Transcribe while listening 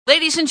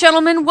Ladies and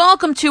gentlemen,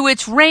 welcome to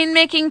It's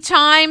Rainmaking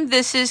Time.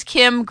 This is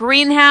Kim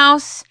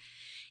Greenhouse.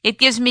 It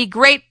gives me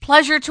great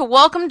pleasure to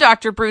welcome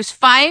Dr. Bruce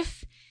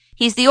Fife.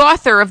 He's the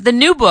author of the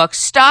new book,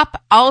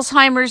 Stop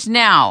Alzheimer's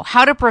Now,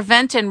 How to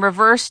Prevent and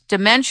Reverse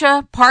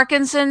Dementia,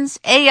 Parkinson's,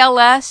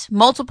 ALS,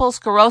 Multiple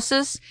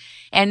Sclerosis,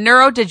 and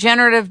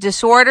Neurodegenerative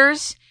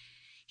Disorders.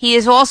 He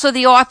is also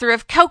the author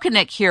of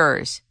Coconut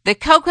Cures, The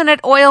Coconut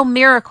Oil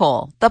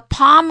Miracle, The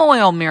Palm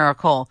Oil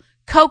Miracle,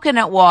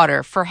 Coconut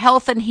Water for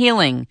Health and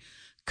Healing,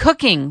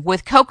 Cooking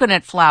with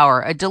Coconut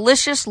Flour, a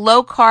delicious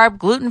low-carb,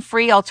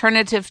 gluten-free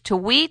alternative to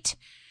wheat,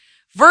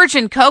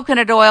 Virgin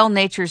Coconut Oil,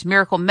 Nature's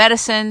Miracle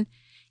Medicine,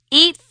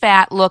 Eat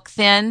Fat, Look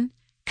Thin,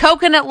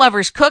 Coconut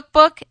Lovers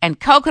Cookbook, and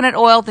Coconut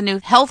Oil, the new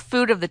health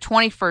food of the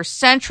 21st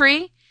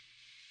century.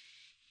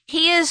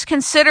 He is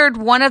considered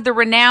one of the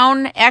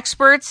renowned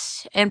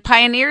experts and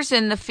pioneers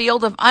in the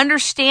field of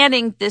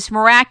understanding this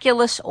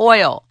miraculous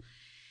oil.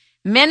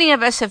 Many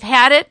of us have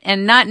had it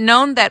and not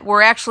known that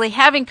we're actually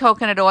having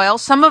coconut oil.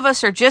 Some of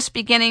us are just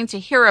beginning to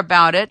hear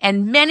about it.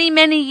 And many,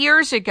 many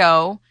years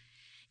ago,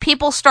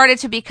 people started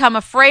to become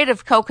afraid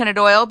of coconut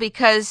oil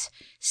because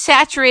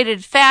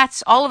saturated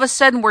fats all of a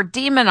sudden were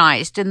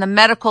demonized in the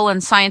medical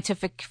and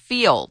scientific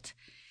field.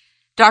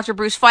 Dr.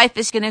 Bruce Fife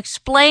is going to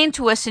explain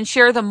to us and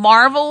share the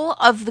marvel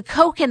of the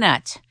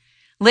coconut.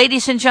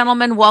 Ladies and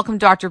gentlemen, welcome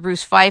Dr.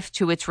 Bruce Fife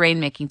to It's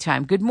Rainmaking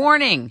Time. Good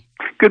morning.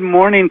 Good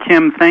morning,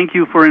 Kim. Thank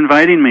you for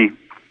inviting me.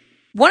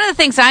 One of the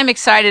things I'm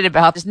excited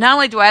about is not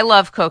only do I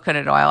love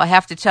coconut oil, I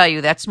have to tell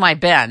you, that's my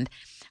bend.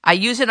 I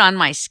use it on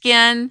my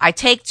skin. I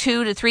take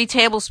 2 to 3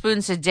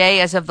 tablespoons a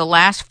day as of the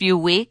last few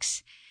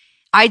weeks.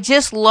 I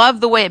just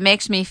love the way it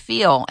makes me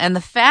feel. And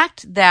the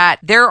fact that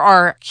there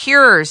are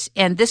cures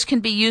and this can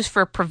be used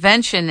for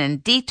prevention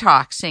and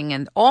detoxing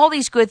and all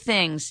these good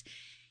things,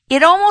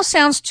 it almost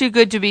sounds too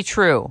good to be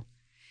true.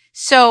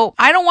 So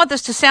I don't want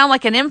this to sound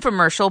like an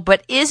infomercial,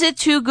 but is it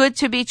too good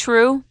to be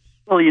true?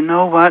 Well, you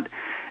know what?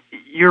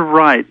 You're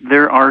right.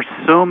 There are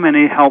so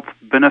many health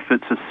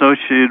benefits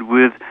associated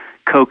with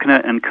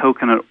coconut and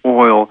coconut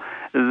oil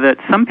that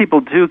some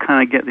people do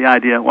kind of get the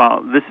idea,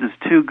 well, this is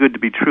too good to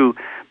be true.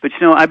 But,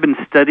 you know, I've been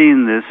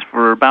studying this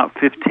for about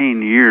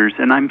 15 years,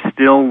 and I'm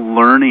still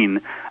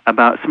learning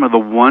about some of the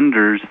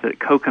wonders that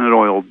coconut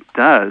oil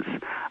does.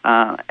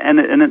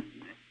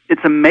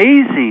 It's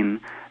amazing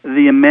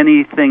the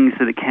many things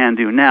that it can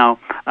do. Now,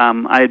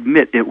 I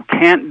admit it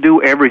can't do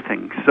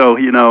everything, so,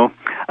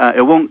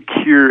 it won't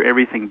cure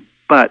everything,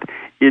 but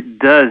it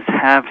does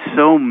have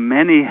so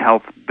many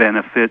health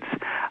benefits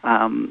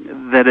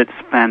that it's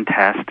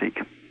fantastic.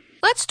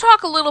 Let's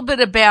talk a little bit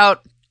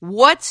about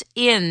what's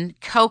in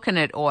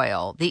coconut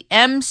oil, the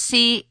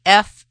MCFAS,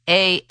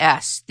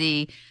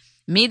 the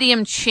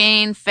medium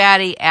chain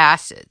fatty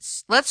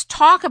acids. Let's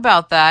talk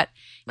about that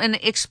and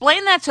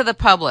explain that to the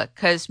public,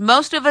 because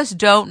most of us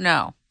don't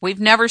know. We've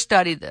never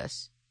studied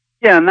this.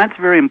 Yeah, and that's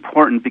very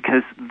important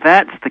because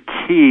that's the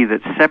key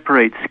that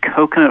separates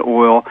coconut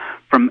oil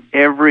from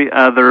every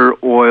other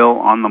oil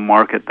on the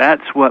market.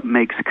 That's what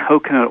makes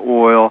coconut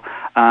oil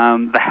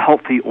the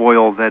healthy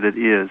oil that it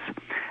is.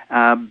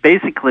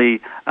 Basically,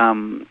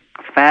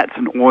 fats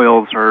and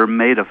oils are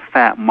made of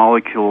fat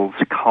molecules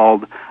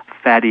called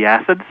fatty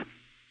acids,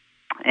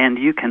 and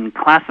you can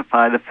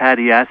classify the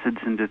fatty acids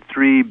into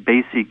 3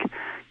 basic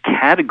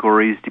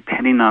categories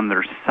depending on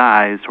their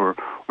size or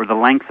the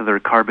length of their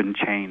carbon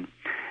chain.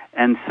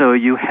 And so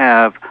you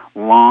have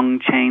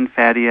long-chain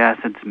fatty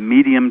acids,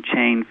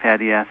 medium-chain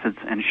fatty acids,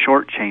 and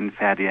short-chain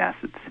fatty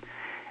acids.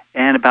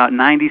 And about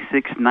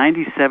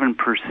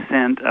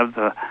 97% of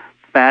the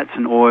fats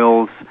and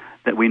oils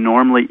that we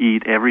normally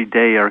eat every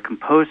day are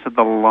composed of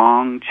the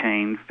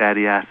long-chain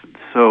fatty acids.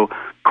 So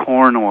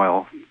corn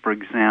oil, for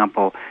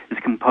example, is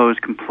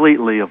composed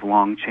completely of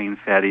long-chain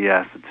fatty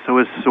acids. So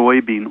is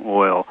soybean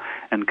oil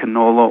and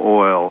canola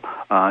oil,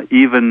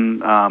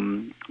 even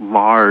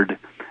lard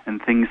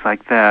and things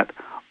like that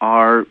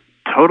are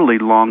totally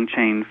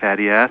long-chain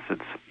fatty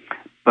acids.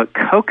 But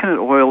coconut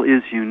oil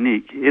is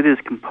unique. It is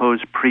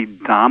composed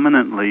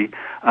predominantly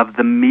of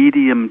the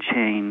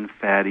medium-chain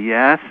fatty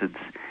acids.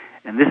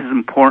 And this is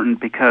important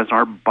because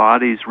our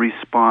bodies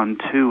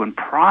respond to and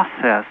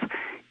process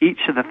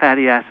each of the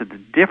fatty acids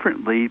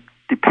differently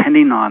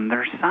depending on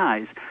their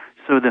size.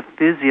 So the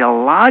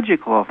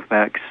physiological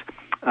effects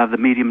of the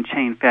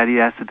medium-chain fatty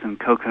acids in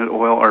coconut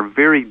oil are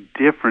very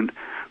different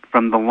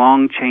from the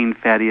long-chain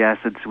fatty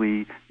acids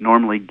we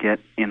normally get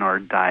in our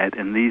diet.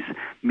 And these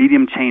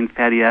medium-chain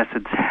fatty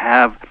acids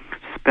have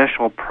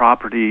special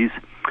properties,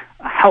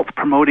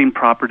 health-promoting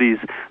properties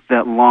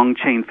that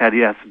long-chain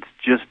fatty acids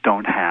just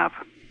don't have.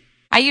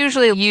 I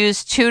usually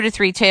use 2 to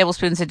 3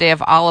 tablespoons a day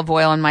of olive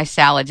oil in my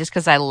salad just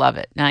because I love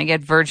it. And I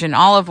get virgin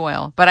olive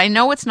oil. But I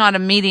know it's not a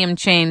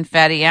medium-chain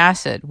fatty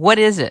acid. What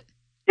is it?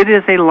 It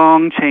is a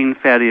long-chain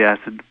fatty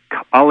acid.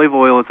 Olive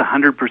oil is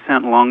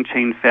 100%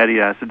 long-chain fatty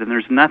acid, and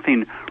there's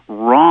nothing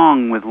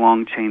wrong with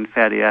long-chain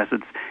fatty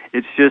acids.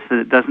 It's just that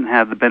it doesn't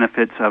have the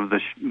benefits of the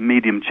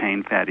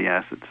medium-chain fatty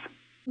acids.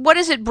 What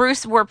is it,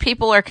 Bruce, where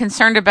people are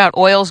concerned about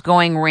oils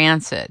going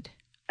rancid?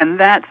 And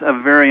that's a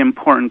very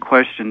important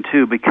question,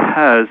 too,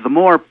 because the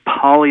more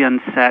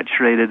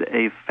polyunsaturated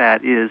a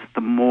fat is,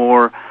 the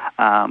more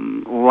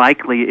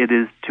likely it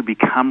is to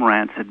become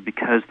rancid,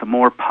 because the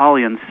more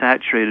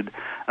polyunsaturated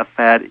a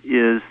fat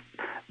is,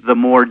 the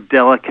more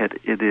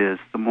delicate it is,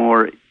 the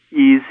more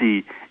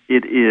easy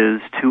it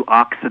is to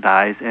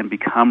oxidize and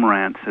become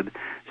rancid.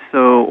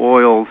 So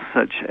oils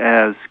such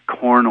as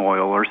corn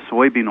oil or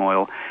soybean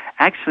oil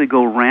actually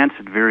go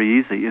rancid very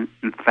easily.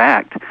 In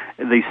fact,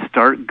 they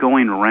start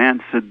going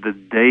rancid the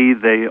day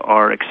they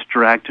are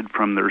extracted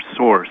from their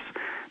source,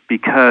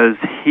 because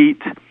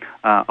heat,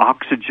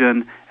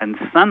 oxygen, and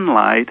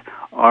sunlight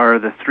are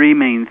the three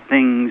main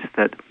things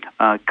that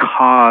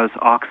cause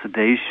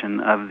oxidation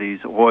of these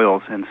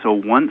oils. And so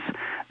once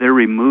they're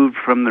removed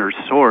from their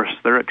source,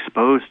 they're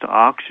exposed to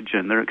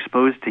oxygen, they're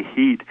exposed to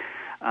heat,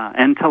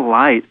 and to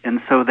light,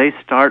 and so they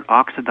start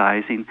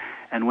oxidizing.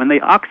 And when they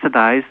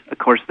oxidize, of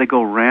course, they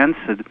go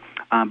rancid.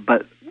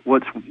 But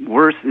what's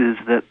worse is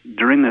that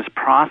during this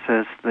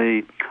process,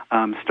 they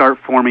start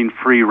forming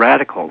free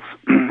radicals.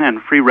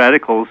 And free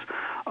radicals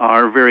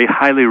are very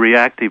highly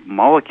reactive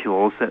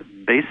molecules that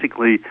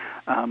basically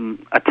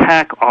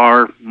attack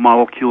our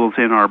molecules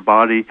in our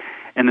body,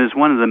 and is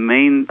one of the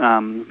main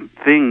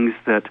things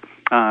that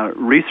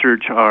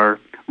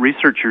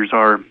researchers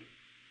are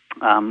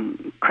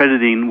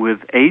crediting with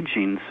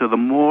aging. So the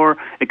more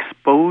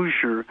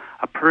exposure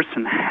a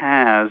person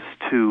has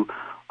to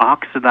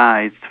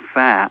oxidized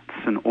fats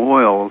and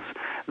oils,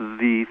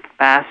 the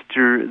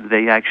faster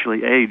they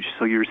actually age.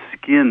 So your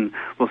skin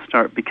will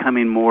start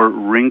becoming more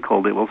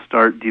wrinkled. It will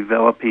start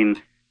developing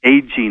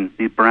aging,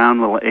 the brown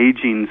little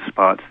aging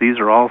spots. These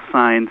are all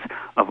signs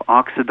of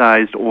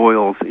oxidized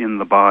oils in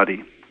the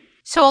body.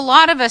 So a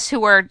lot of us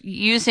who are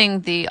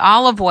using the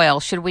olive oil,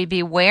 should we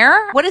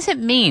beware? What does it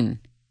mean?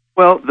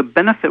 Well, the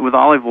benefit with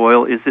olive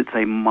oil is it's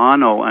a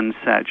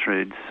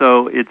monounsaturated,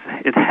 so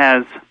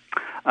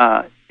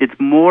it's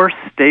more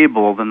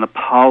stable than the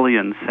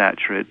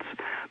polyunsaturates,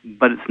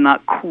 but it's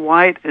not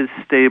quite as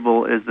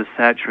stable as the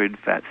saturated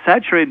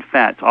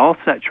fats. All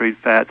saturated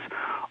fats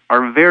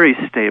are very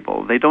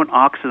stable. They don't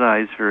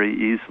oxidize very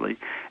easily.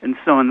 And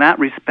so in that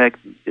respect,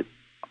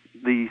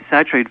 the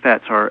saturated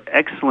fats are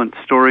excellent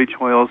storage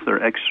oils.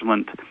 They're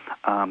excellent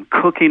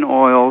cooking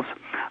oils.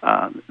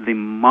 The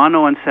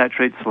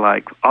monounsaturates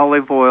like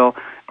olive oil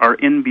are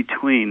in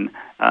between.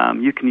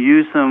 You can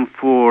use them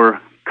for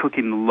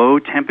cooking low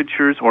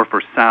temperatures or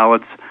for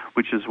salads,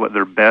 which is what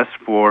they're best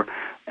for.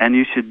 And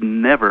you should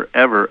never,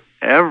 ever,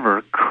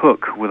 ever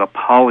cook with a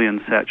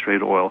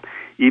polyunsaturated oil.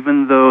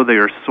 Even though they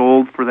are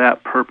sold for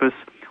that purpose,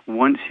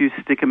 once you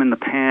stick them in the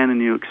pan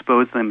and you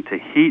expose them to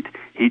heat,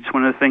 heat's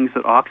one of the things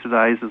that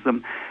oxidizes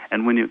them.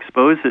 And when you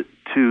expose it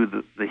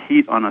to the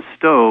heat on a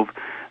stove,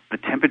 the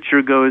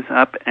temperature goes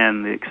up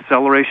and the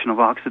acceleration of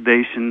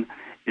oxidation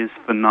is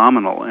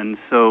phenomenal. And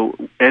so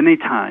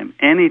anytime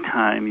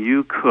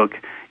you cook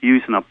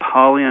using a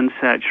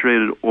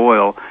polyunsaturated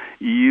oil,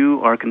 you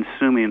are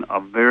consuming a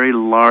very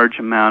large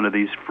amount of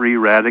these free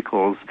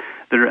radicals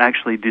that are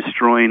actually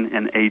destroying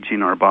and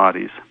aging our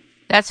bodies.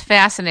 That's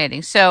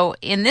fascinating. So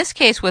in this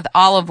case with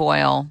olive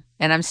oil,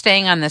 and I'm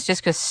staying on this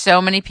just because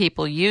so many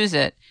people use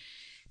it,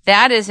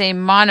 that is a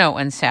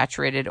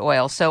monounsaturated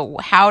oil. So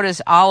how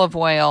does olive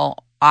oil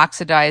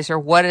oxidize, or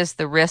what is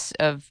the risk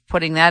of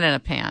putting that in a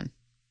pan?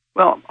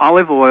 Well,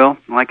 olive oil,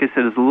 like I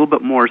said, is a little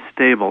bit more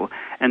stable,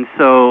 and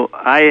so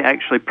I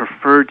actually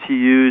prefer to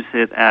use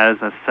it as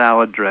a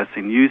salad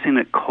dressing. Using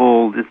it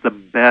cold is the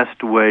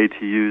best way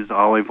to use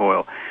olive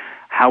oil.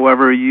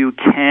 However, you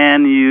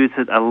can use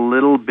it a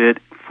little bit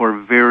for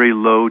very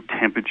low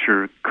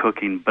temperature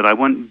cooking, but I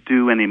wouldn't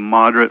do any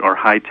moderate or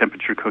high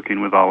temperature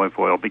cooking with olive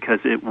oil because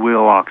it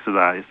will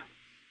oxidize.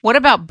 What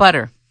about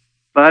butter?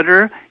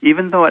 Butter,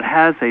 even though it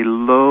has a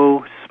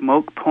low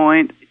smoke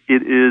point,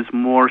 it is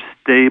more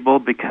stable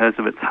because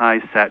of its high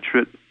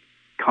saturate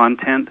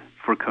content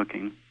for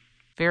cooking.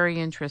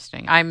 Very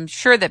interesting. I'm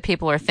sure that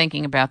people are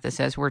thinking about this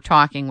as we're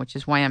talking, which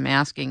is why I'm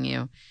asking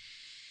you.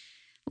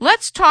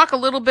 Let's talk a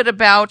little bit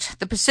about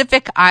the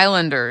Pacific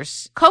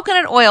Islanders.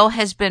 Coconut oil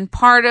has been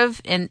part of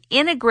and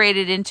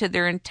integrated into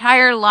their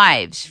entire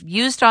lives,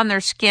 used on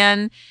their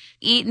skin,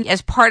 eaten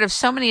as part of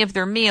so many of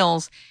their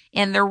meals,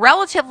 and they're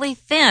relatively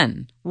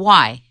thin.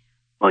 Why?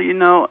 Well, you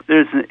know,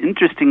 there's an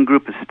interesting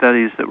group of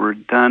studies that were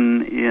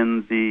done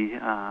in the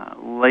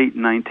late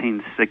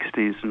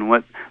 1960s, and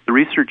what the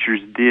researchers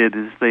did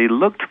is they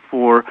looked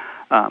for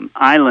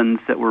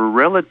islands that were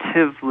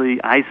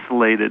relatively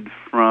isolated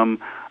from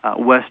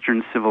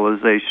Western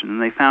civilization,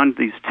 and they found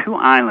these two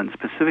islands,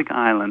 Pacific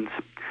Islands,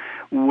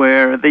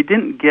 where they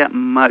didn't get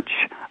much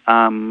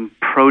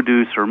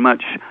produce or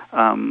much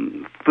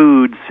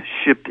foods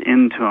shipped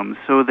into them,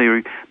 so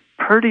they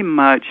pretty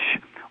much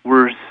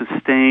were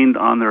sustained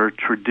on their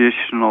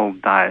traditional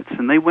diets.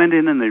 And they went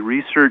in and they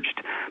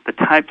researched the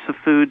types of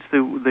foods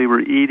they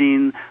were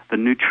eating, the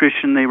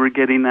nutrition they were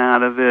getting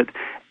out of it,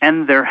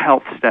 and their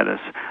health status.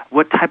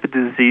 What type of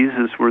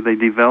diseases were they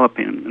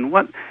developing? And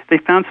what they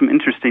found some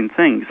interesting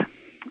things.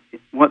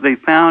 what they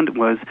found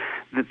was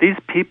that these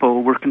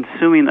people were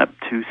consuming up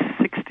to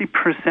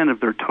 60% of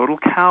their total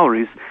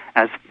calories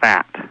as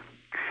fat.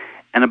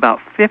 And about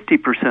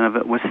 50% of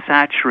it was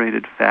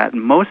saturated fat,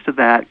 and most of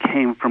that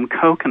came from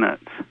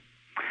coconuts.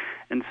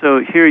 And so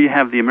here you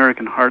have the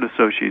American Heart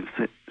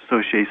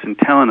Association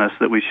telling us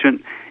that we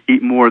shouldn't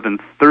eat more than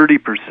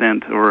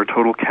 30% of our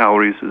total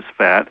calories as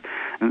fat,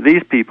 and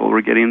these people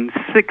were getting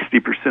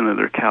 60% of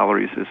their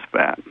calories as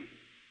fat.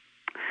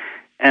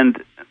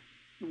 And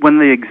when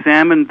they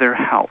examined their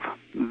health,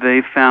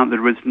 they found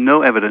there was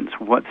no evidence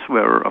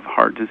whatsoever of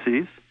heart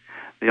disease.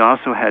 They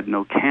also had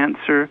no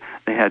cancer,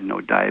 they had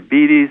no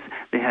diabetes,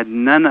 they had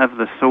none of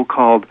the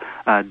so-called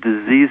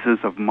diseases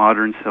of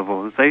modern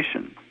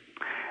civilization.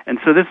 And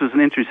so this was an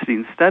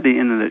interesting study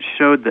in that it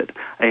showed that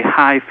a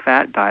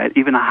high-fat diet,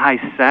 even a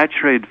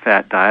high-saturated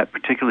fat diet,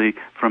 particularly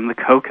from the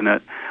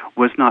coconut,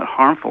 was not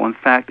harmful. In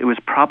fact, it was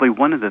probably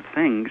one of the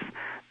things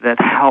that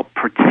helped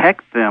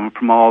protect them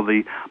from all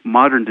the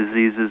modern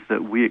diseases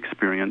that we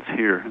experience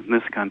here in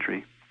this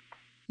country.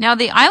 Now,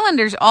 the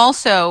islanders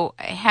also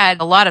had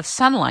a lot of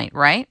sunlight,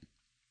 right?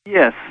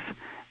 Yes,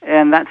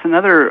 and that's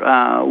another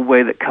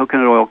way that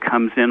coconut oil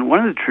comes in.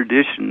 One of the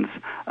traditions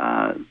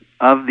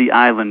of the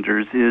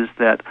islanders is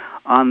that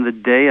on the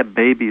day a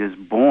baby is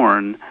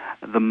born,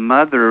 the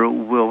mother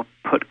will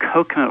put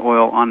coconut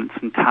oil on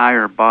its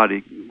entire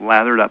body,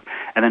 lathered up.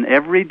 And then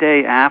every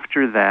day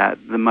after that,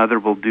 the mother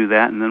will do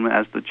that. And then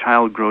as the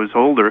child grows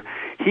older,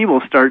 he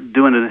will start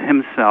doing it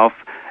himself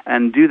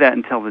and do that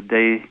until the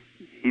day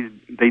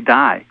they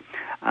die.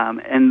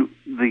 And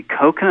the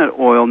coconut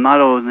oil not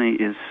only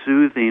is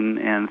soothing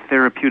and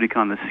therapeutic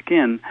on the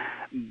skin,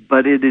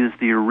 but it is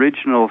the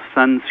original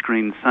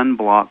sunscreen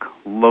sunblock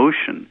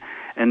lotion.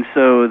 And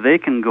so they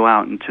can go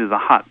out into the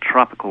hot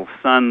tropical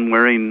sun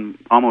wearing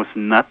almost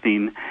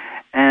nothing,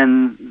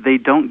 and they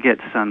don't get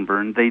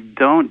sunburn, they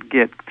don't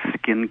get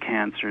skin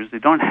cancers, they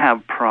don't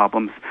have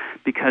problems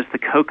because the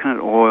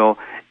coconut oil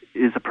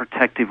is a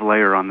protective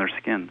layer on their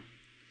skin.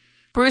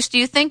 Bruce, do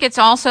you think it's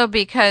also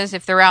because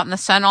if they're out in the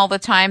sun all the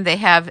time, they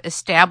have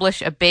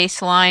established a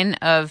baseline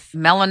of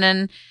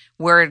melanin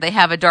where they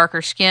have a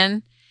darker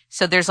skin?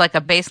 So there's like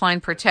a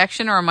baseline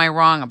protection, or am I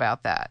wrong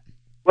about that?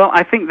 Well,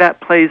 I think that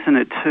plays in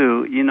it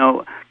too. You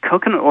know,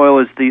 coconut oil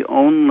is the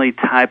only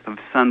type of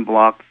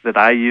sunblock that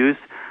I use.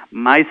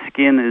 My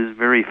skin is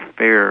very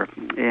fair,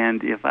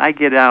 and if I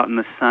get out in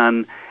the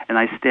sun and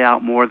I stay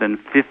out more than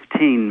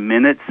 15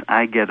 minutes,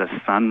 I get a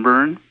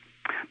sunburn.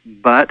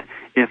 But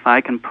if I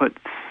can put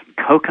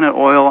coconut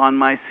oil on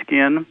my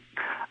skin,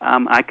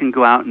 I can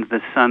go out into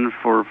the sun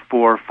for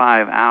 4 or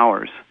 5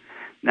 hours.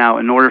 Now,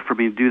 in order for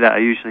me to do that, I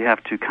usually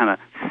have to kind of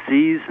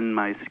season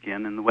my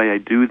skin, and the way I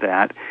do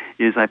that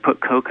is I put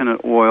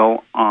coconut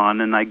oil on,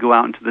 and I go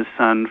out into the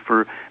sun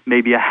for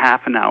maybe a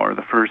half an hour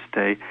the first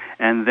day,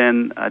 and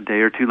then a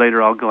day or two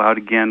later I'll go out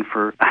again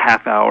for a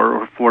half hour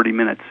or 40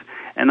 minutes.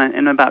 And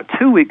in about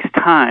 2 weeks'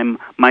 time,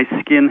 my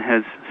skin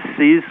has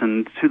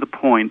seasoned to the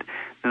point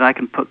that I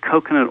can put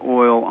coconut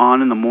oil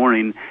on in the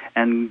morning,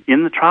 and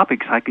in the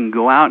tropics I can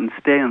go out and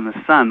stay in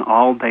the sun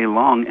all day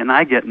long, and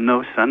I get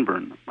no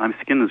sunburn. My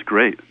skin is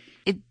great.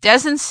 It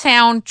doesn't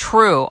sound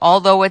true,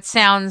 although it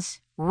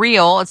sounds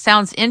real, it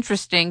sounds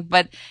interesting,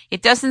 but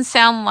it doesn't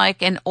sound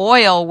like an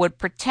oil would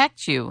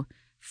protect you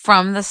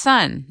from the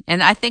sun.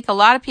 And I think a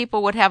lot of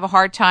people would have a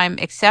hard time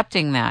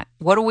accepting that.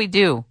 What do we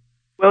do?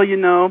 Well, you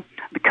know,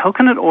 the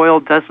coconut oil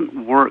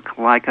doesn't work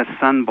like a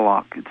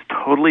sunblock. It's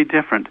totally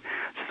different.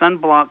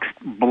 Sunblocks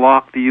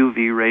block the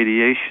UV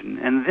radiation,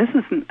 and this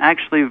isn't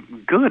actually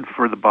good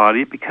for the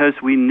body because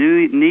we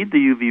need the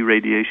UV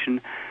radiation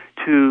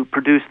to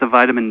produce the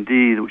vitamin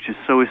D, which is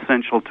so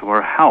essential to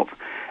our health.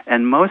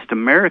 And most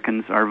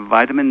Americans are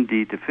vitamin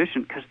D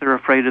deficient because they're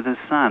afraid of the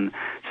sun.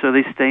 So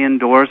they stay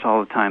indoors all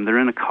the time. They're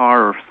in a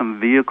car or some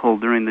vehicle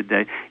during the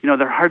day. You know,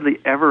 they're hardly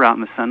ever out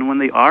in the sun. When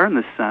they are in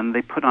the sun,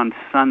 they put on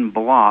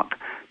sunblock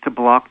to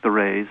block the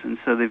rays, and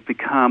so they've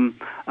become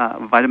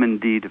vitamin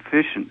D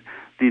deficient.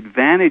 The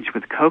advantage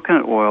with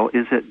coconut oil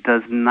is it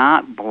does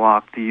not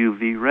block the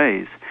UV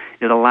rays.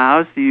 It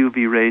allows the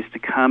UV rays to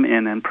come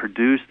in and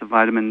produce the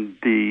vitamin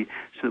D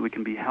so that we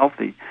can be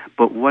healthy.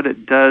 But what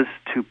it does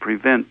to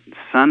prevent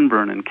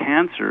sunburn and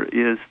cancer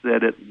is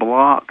that it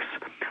blocks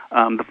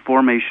the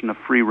formation of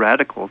free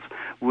radicals,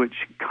 which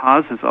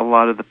causes a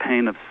lot of the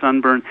pain of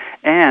sunburn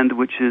and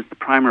which is the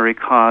primary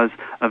cause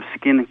of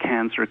skin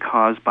cancer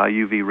caused by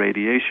UV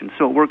radiation.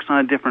 So it works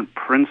on a different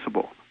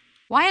principle.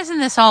 Why isn't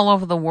this all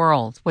over the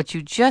world? What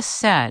you just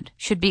said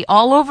should be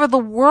all over the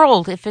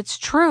world if it's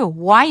true.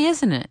 Why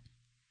isn't it?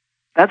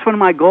 That's one of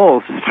my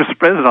goals, is to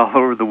spread it all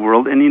over the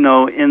world. And, you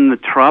know, in the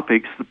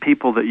tropics, the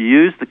people that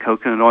use the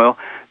coconut oil,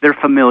 they're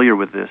familiar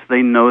with this.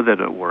 They know that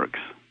it works.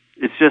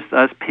 It's just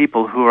us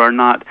people who are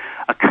not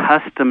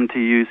accustomed to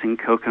using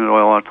coconut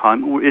oil all the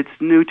time. It's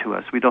new to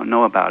us. We don't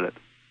know about it.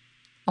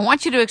 I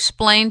want you to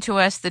explain to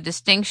us the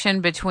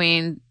distinction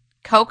between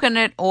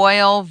coconut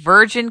oil,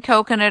 virgin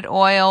coconut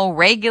oil,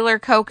 regular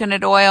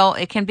coconut oil.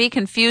 It can be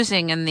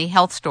confusing in the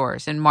health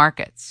stores and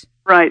markets.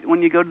 Right.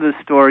 When you go to the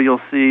store,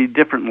 you'll see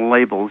different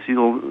labels.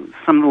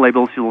 Some of the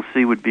labels you'll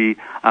see would be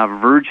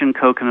virgin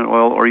coconut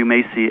oil, or you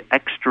may see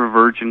extra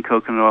virgin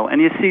coconut oil, and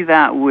you see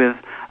that with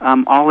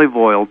olive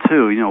oil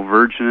too.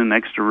 Virgin and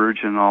extra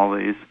virgin, all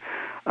these.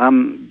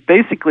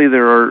 Basically,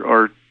 there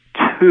are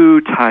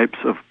two types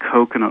of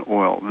coconut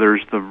oil.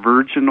 There's the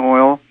virgin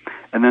oil,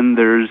 and then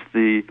there's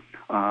the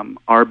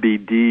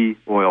RBD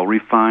oil,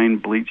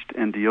 refined, bleached,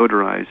 and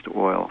deodorized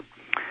oil.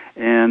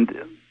 And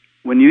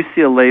when you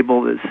see a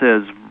label that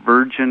says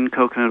virgin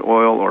coconut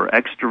oil or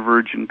extra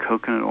virgin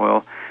coconut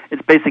oil,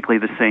 it's basically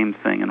the same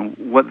thing. And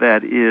what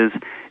that is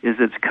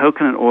it's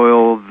coconut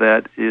oil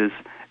that is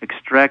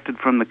extracted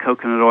from the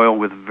coconut oil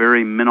with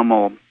very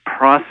minimal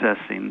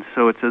processing.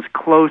 So it's as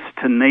close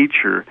to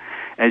nature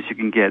as you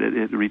can get it.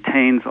 It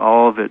retains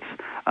all of its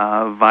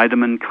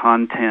vitamin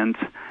content.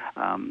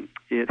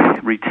 It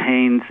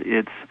retains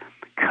its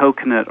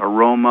coconut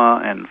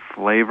aroma and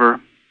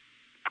flavor.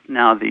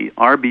 Now, the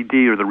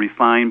RBD, or the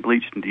refined,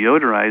 bleached, and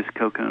deodorized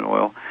coconut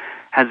oil,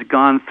 has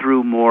gone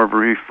through more of a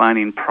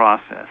refining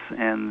process,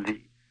 and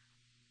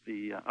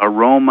the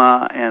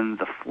aroma and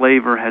the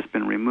flavor has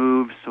been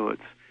removed, so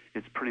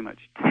it's pretty much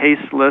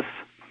tasteless.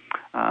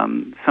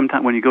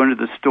 Sometimes when you go into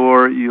the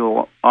store,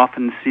 you'll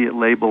often see it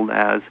labeled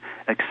as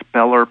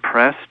expeller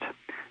pressed.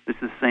 This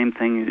is the same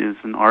thing as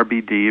an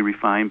RBD,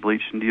 refined,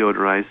 bleached, and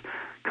deodorized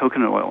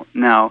coconut oil.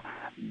 Now,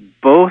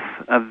 both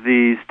of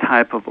these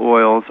type of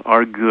oils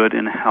are good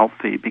and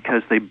healthy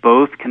because they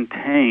both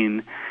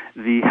contain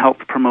the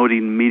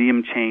health-promoting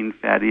medium-chain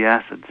fatty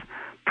acids.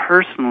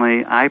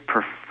 Personally, I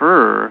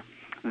prefer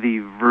the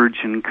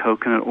virgin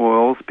coconut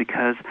oils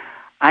because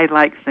I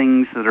like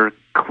things that are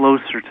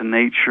closer to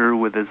nature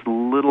with as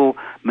little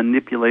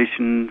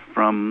manipulation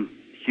from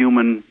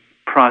human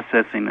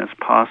processing as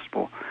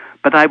possible.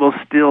 But I will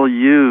still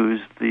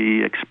use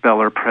the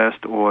expeller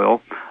pressed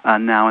oil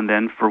now and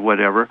then for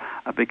whatever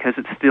because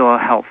it's still a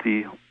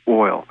healthy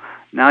oil.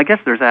 Now, I guess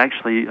there's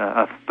actually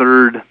a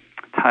third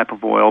type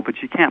of oil,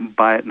 but you can't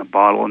buy it in a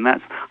bottle, and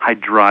that's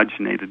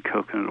hydrogenated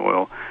coconut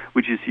oil,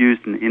 which is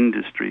used in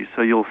industry.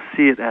 So you'll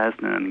see it as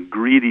an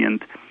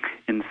ingredient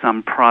in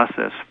some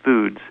processed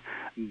foods,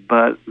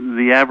 but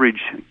the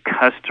average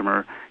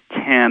customer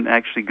can't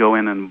actually go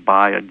in and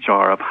buy a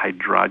jar of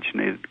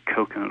hydrogenated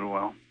coconut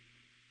oil.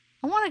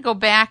 I want to go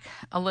back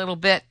a little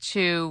bit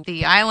to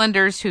the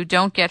islanders who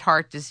don't get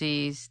heart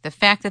disease, the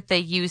fact that they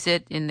use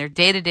it in their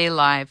day-to-day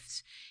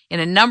lives in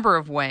a number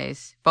of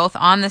ways, both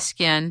on the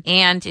skin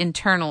and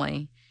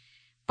internally.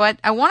 But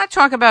I want to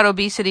talk about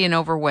obesity and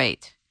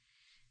overweight,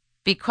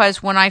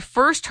 because when I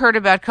first heard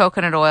about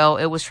coconut oil,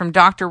 it was from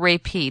Dr. Ray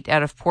Peat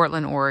out of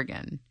Portland,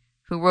 Oregon,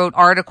 who wrote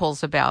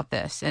articles about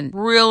this and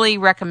really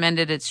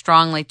recommended it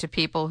strongly to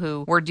people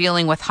who were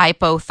dealing with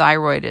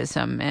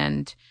hypothyroidism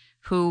and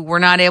who were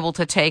not able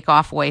to take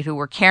off weight, who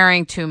were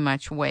carrying too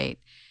much weight.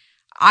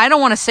 I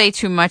don't want to say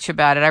too much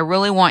about it. I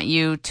really want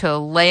you to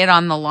lay it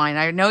on the line.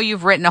 I know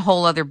you've written a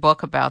whole other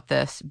book about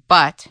this,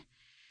 but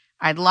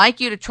I'd like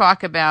you to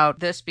talk about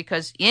this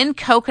because in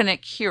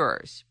Coconut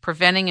Cures,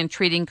 Preventing and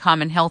Treating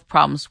Common Health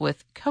Problems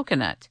with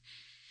Coconut,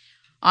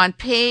 on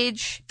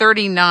page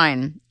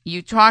 39,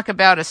 you talk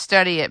about a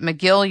study at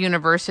McGill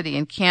University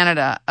in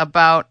Canada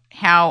about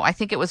how I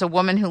think it was a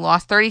woman who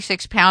lost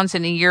 36 pounds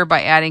in a year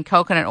by adding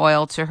coconut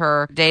oil to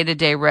her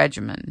day-to-day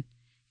regimen.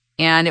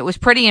 And it was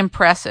pretty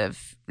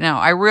impressive. Now,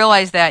 I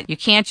realize that you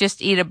can't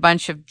just eat a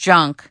bunch of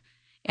junk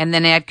and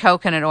then add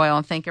coconut oil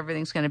and think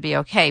everything's going to be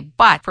okay.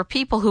 But for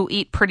people who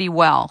eat pretty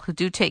well, who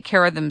do take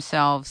care of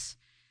themselves,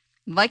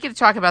 I'd like you to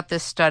talk about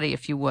this study,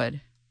 if you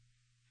would.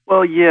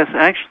 Well, yes.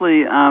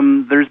 Actually,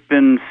 there's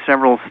been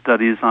several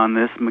studies on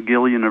this.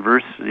 McGill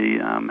University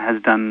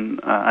has done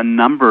a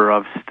number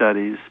of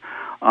studies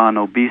on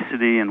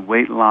obesity and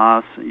weight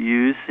loss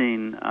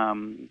using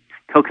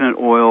coconut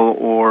oil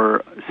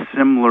or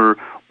similar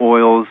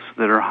oils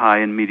that are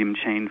high in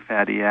medium-chain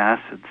fatty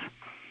acids.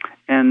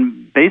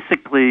 And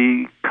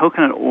basically,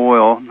 coconut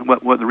oil,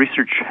 what the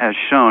research has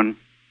shown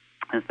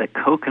is that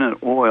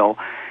coconut oil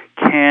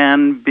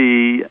can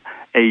be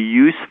a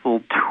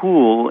useful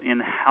tool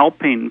in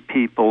helping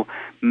people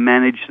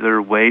manage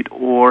their weight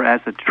or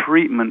as a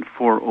treatment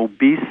for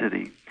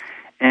obesity.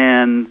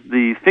 And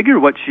the figure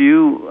what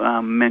you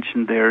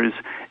mentioned there is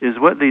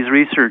what these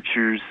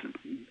researchers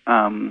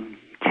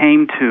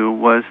came to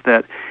was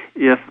that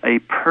if a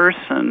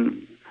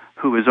person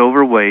who is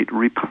overweight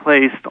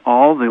replaced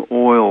all the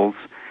oils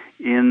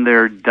in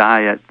their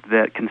diet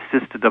that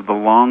consisted of the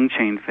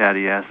long-chain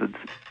fatty acids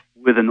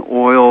with an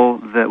oil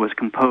that was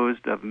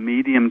composed of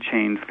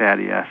medium-chain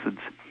fatty acids,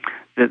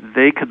 that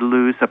they could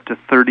lose up to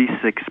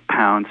 36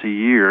 pounds a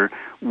year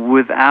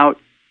without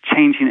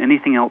changing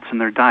anything else in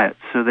their diet.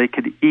 So they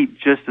could eat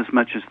just as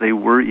much as they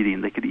were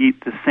eating. They could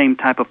eat the same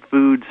type of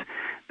foods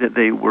that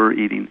they were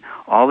eating.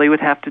 All they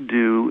would have to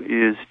do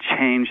is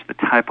change the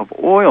type of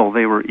oil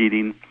they were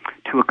eating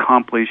to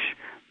accomplish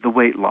the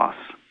weight loss.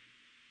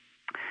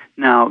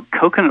 Now,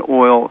 coconut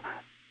oil,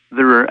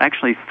 there are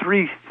actually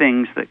three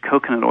things that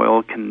coconut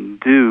oil can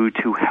do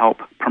to help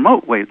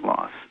promote weight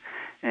loss.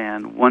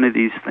 And one of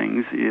these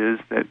things is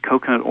that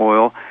coconut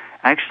oil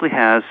actually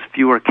has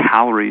fewer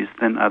calories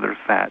than other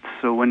fats.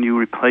 So when you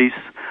replace,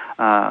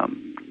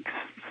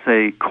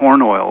 say,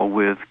 corn oil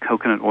with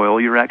coconut oil,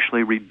 you're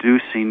actually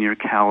reducing your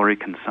calorie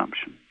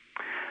consumption.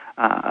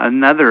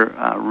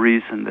 Another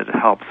reason that it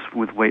helps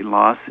with weight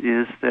loss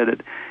is that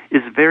it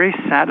is very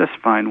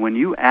satisfying. When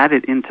you add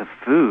it into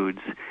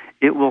foods,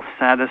 it will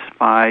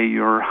satisfy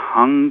your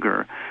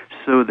hunger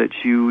so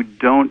that you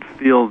don't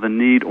feel the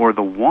need or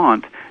the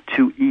want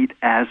to eat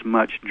as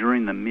much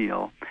during the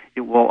meal.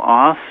 It will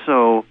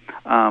also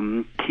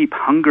keep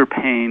hunger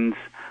pains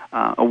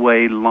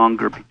away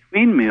longer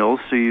between meals,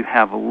 so you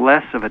have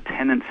less of a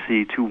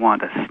tendency to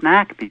want a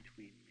snack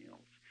between meals.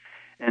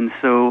 And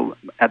so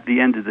at the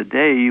end of the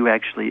day, you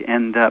actually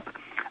end up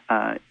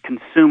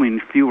consuming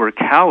fewer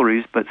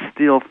calories but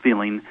still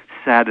feeling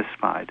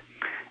satisfied.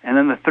 And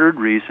then the third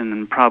reason,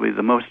 and probably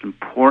the most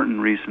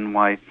important reason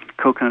why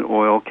coconut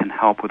oil can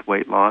help with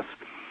weight loss,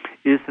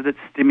 is that it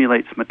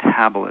stimulates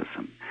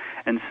metabolism.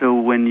 And so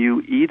when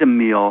you eat a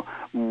meal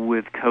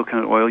with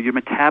coconut oil, your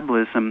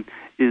metabolism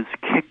is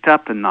kicked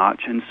up a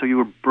notch, and so you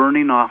are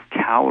burning off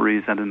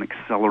calories at an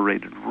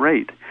accelerated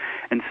rate.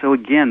 And so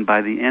again,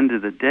 by the end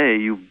of the day,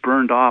 you've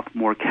burned off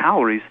more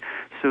calories,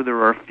 so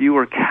there are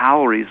fewer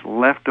calories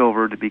left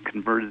over to be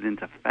converted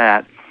into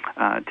fat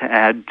to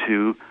add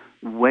to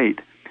weight.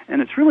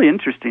 And it's really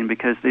interesting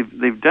because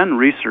they've done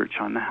research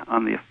on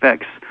the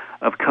effects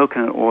of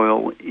coconut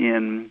oil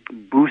in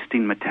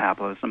boosting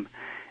metabolism.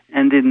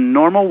 And in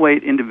normal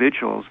weight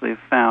individuals, they've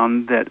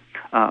found that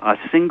a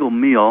single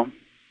meal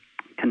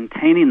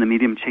containing the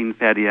medium chain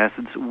fatty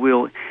acids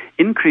will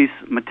increase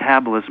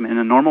metabolism in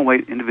a normal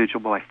weight individual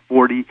by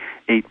 48%,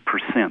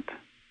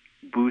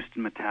 boost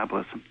in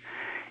metabolism.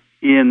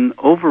 In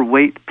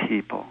overweight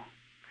people,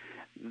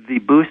 the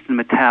boost in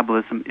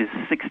metabolism is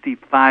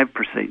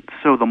 65%.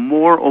 So the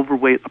more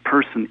overweight a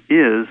person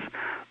is,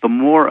 the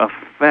more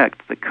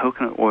effect the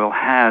coconut oil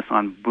has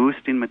on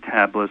boosting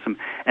metabolism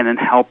and in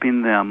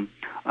helping them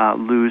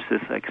lose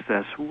this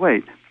excess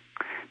weight.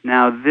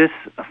 Now, this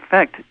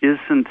effect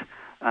isn't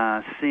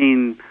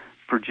seen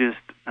for just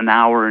an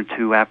hour or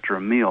two after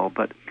a meal,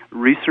 but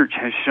research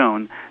has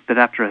shown that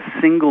after a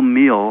single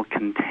meal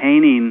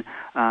containing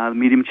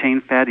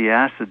medium-chain fatty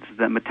acids,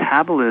 that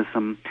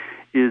metabolism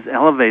is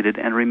elevated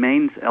and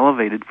remains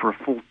elevated for a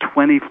full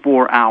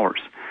 24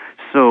 hours.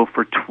 So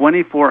for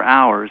 24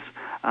 hours,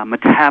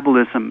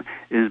 metabolism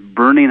is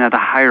burning at a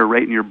higher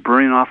rate, and you're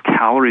burning off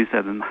calories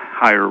at a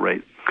higher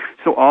rate.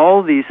 So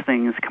all these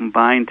things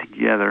combined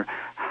together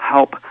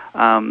help.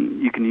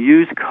 You can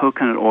use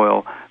coconut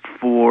oil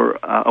for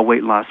a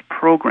weight loss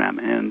program,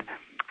 and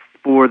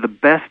for the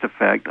best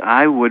effect,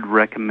 I would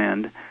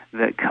recommend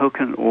that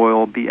coconut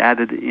oil be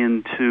added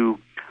into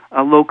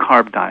a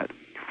low-carb diet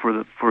for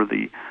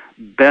the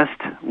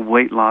best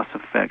weight loss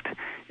effect.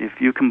 If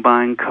you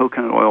combine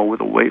coconut oil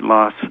with a weight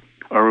loss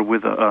or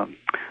with a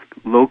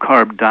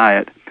low-carb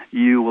diet,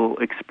 you will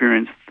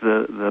experience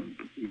the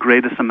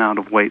greatest amount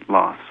of weight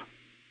loss.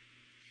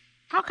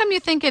 How come you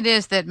think it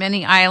is that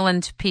many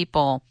island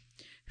people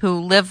who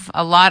live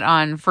a lot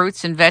on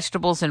fruits and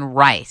vegetables and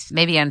rice,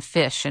 maybe on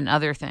fish and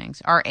other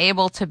things, are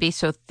able to be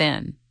so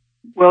thin?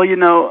 Well,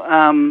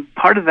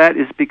 part of that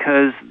is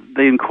because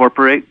they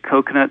incorporate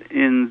coconut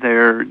in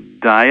their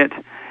diet.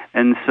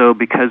 And so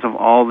because of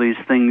all these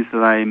things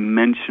that I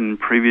mentioned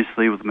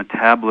previously with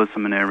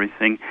metabolism and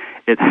everything,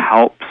 it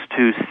helps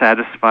to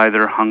satisfy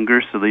their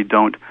hunger so they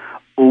don't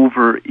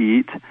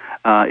overeat.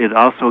 It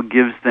also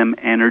gives them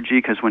energy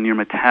because when your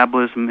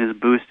metabolism is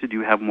boosted,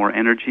 you have more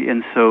energy,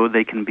 and so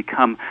they can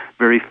become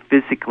very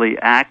physically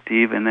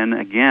active. And then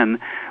again,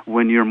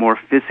 when you're more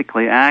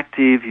physically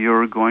active,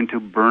 you're going to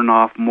burn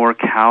off more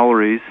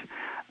calories,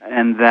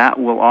 and that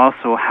will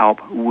also help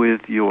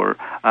with your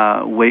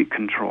weight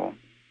control.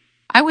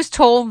 I was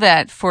told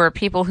that for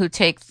people who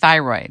take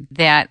thyroid,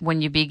 that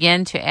when you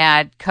begin to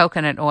add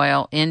coconut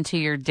oil into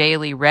your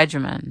daily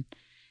regimen,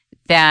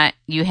 that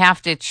you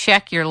have to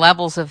check your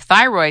levels of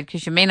thyroid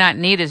because you may not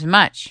need as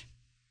much.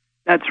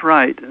 That's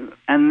right.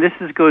 And this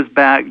goes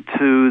back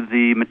to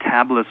the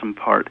metabolism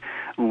part.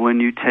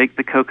 When you take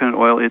the coconut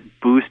oil, it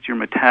boosts your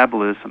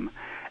metabolism.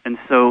 And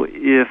so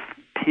if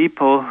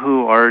people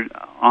who are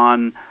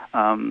on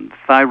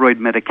thyroid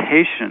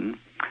medication,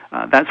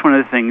 that's one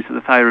of the things that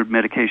the thyroid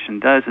medication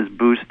does is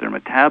boost their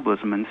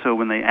metabolism. And so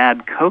when they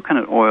add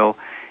coconut oil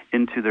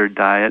into their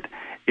diet,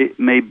 it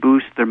may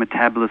boost their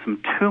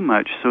metabolism too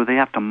much, so they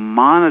have to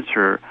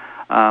monitor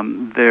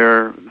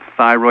their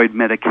thyroid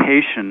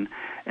medication,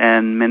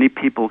 and many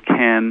people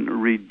can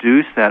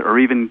reduce that or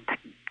even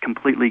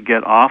completely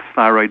get off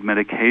thyroid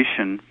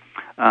medication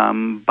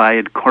by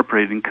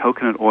incorporating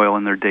coconut oil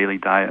in their daily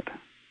diet.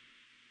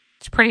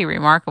 It's pretty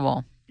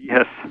remarkable.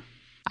 Yes.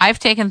 I've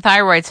taken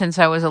thyroid since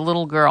I was a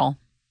little girl,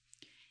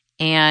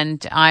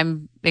 and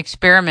I'm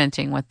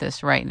experimenting with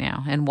this right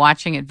now and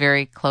watching it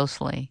very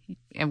closely.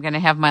 I'm going to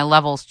have my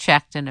levels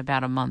checked in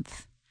about a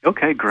month.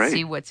 Okay, great.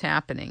 See what's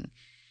happening.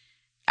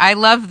 I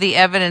love the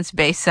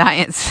evidence-based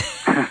science.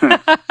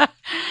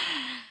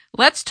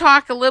 Let's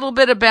talk a little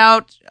bit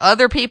about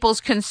other people's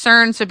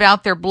concerns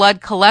about their blood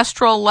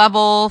cholesterol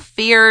level,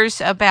 fears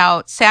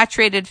about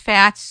saturated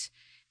fats,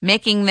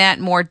 making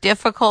that more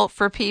difficult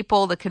for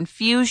people, the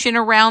confusion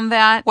around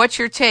that. What's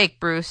your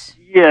take, Bruce?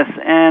 Yes,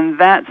 and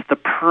that's the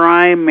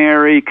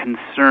primary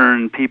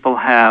concern people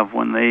have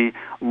when they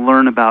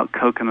learn about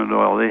coconut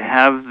oil. They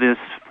have this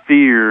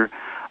fear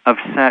of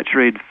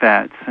saturated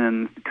fats,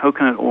 and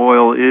coconut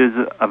oil is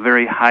a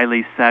very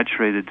highly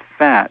saturated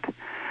fat.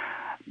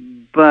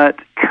 But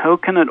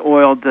coconut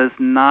oil does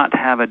not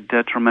have a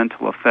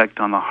detrimental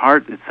effect on the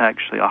heart. It's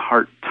actually a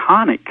heart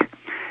tonic.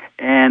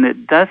 And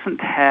it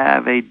doesn't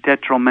have a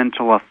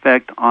detrimental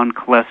effect on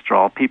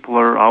cholesterol. People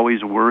are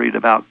always worried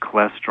about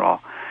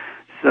cholesterol.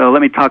 So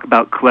let me talk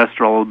about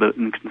cholesterol a little bit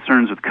and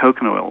concerns with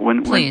coconut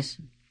oil. Please.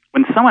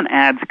 When someone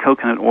adds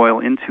coconut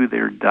oil into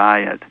their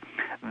diet,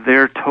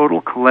 their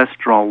total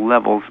cholesterol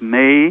levels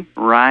may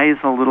rise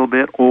a little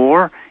bit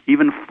or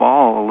even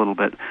fall a little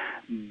bit.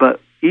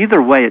 But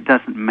either way, it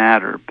doesn't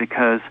matter,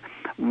 because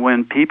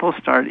when people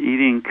start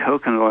eating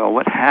coconut oil,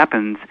 what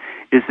happens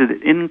is that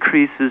it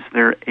increases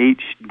their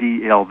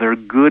HDL, their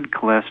good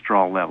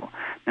cholesterol level.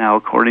 Now,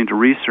 according to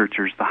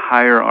researchers, the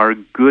higher our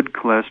good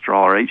cholesterol,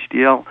 our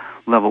HDL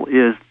level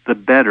is, the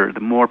better, the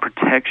more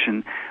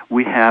protection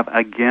we have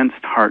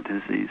against heart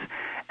disease.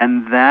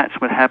 And that's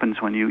what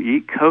happens when you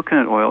eat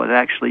coconut oil. It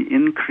actually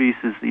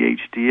increases the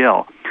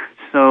HDL.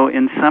 So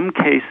in some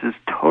cases,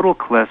 total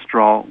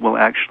cholesterol will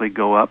actually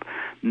go up,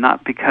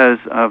 not because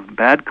of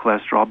bad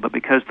cholesterol, but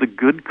because the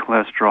good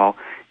cholesterol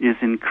is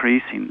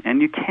increasing.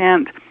 And you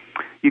can't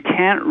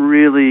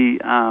really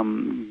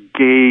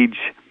gauge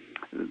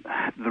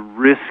the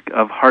risk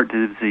of heart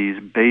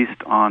disease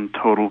based on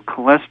total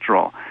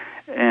cholesterol.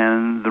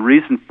 And the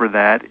reason for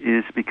that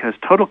is because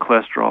total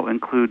cholesterol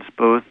includes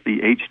both the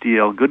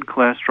HDL good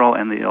cholesterol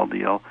and the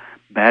LDL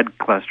bad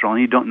cholesterol, and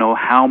you don't know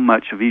how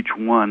much of each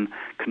one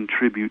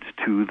contributes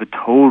to the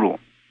total.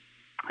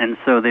 And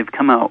so they've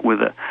come out with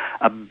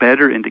a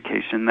better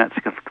indication. That's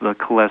the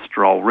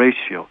cholesterol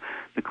ratio.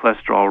 The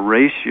cholesterol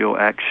ratio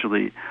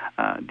actually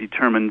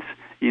determines,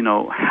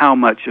 how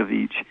much of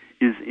each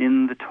is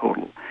in the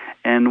total.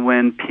 And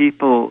when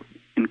people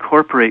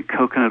incorporate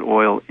coconut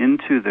oil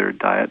into their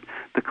diet,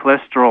 the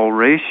cholesterol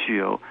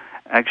ratio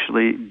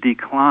actually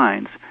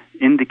declines,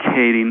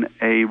 indicating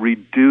a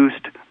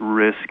reduced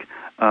risk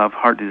of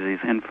heart disease.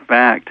 In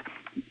fact,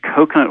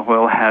 coconut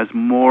oil has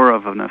more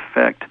of an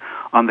effect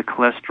on the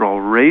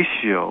cholesterol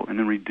ratio and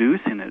in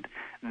reducing it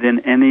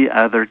than any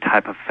other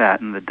type of fat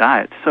in the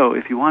diet. So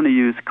if you want to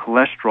use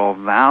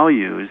cholesterol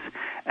values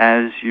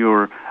as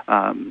your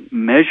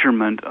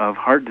measurement of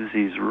heart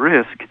disease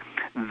risk,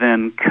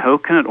 then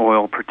coconut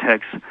oil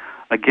protects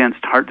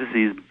against heart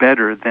disease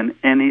better than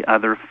any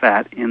other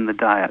fat in the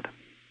diet.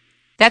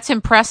 That's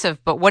impressive,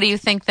 but what do you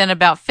think then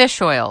about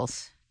fish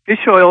oils?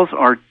 Fish oils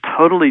are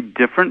totally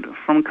different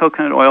from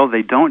coconut oil.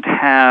 They don't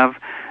have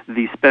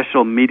the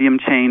special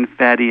medium-chain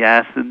fatty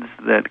acids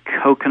that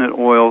coconut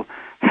oil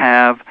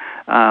have.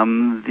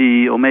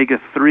 The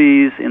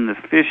omega-3s in the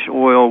fish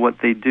oil, what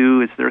they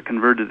do is they're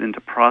converted into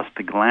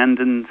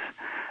prostaglandins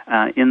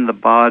in the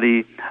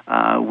body,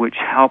 which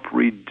help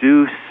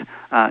reduce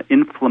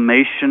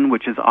inflammation,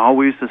 which is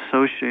always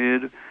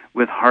associated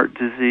with heart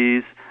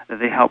disease.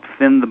 They help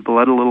thin the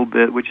blood a little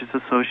bit, which is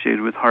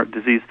associated with heart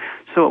disease.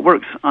 So it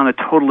works on a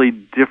totally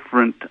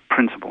different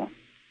principle.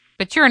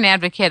 But you're an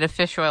advocate of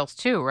fish oils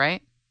too,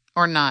 right?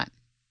 Or not?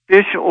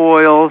 Fish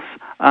oils...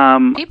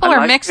 people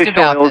are mixed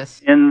about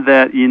this. In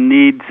that you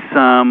need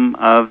some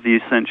of the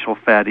essential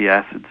fatty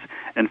acids.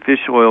 And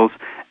fish oils,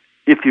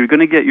 if you're going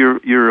to get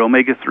your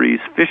omega-3s,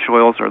 fish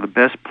oils are the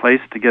best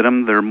place to get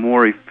them. They're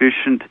more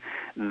efficient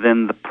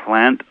than the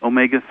plant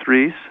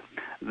omega-3s.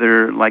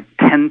 They're like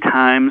 10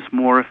 times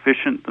more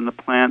efficient than the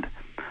plant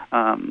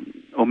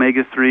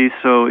omega-3s.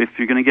 So if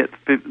you're going to get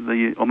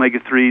the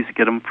omega-3s,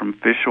 get them from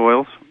fish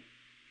oils.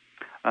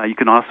 You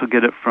can also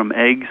get it from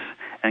eggs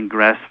and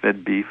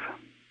grass-fed beef.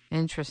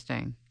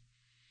 Interesting.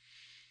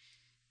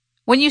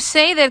 When you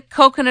say that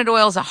coconut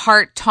oil is a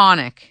heart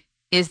tonic,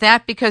 is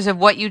that because of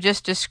what you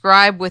just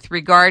described with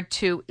regard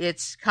to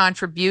its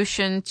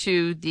contribution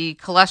to the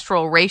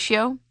cholesterol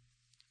ratio?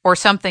 Or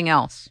something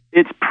else?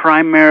 It's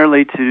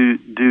primarily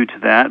due to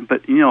that,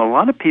 but a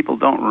lot of people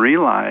don't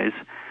realize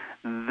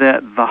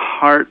that the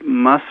heart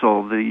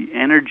muscle, the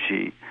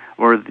energy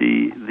or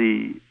the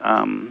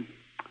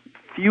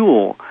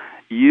fuel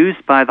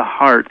used by the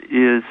heart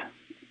is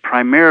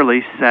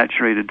primarily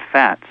saturated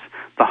fats.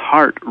 The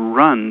heart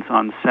runs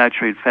on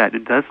saturated fat.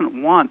 It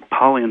doesn't want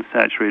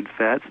polyunsaturated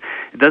fats.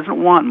 It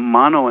doesn't want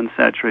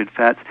monounsaturated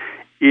fats.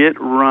 It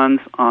runs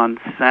on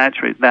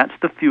saturated. That's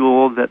the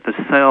fuel that the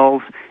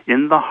cells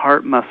in the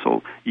heart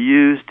muscle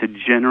use to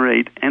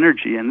generate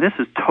energy. And this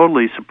is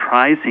totally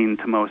surprising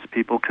to most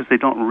people because they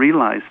don't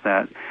realize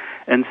that.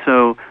 And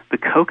so the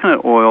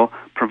coconut oil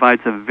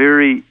provides a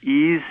very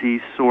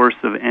easy source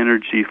of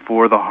energy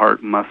for the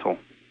heart muscle.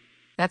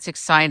 That's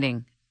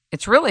exciting.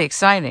 It's really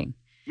exciting.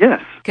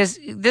 Yes. Because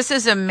this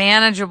is a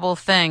manageable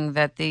thing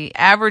that the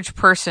average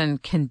person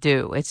can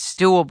do. It's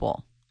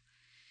doable.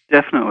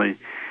 Definitely.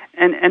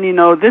 And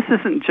this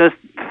isn't just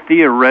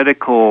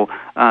theoretical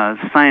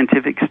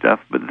scientific stuff,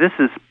 but this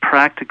is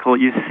practical.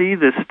 You see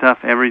this stuff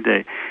every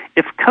day.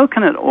 If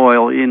coconut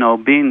oil,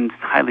 being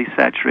highly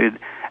saturated,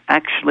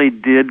 actually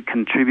did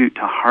contribute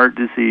to heart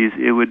disease,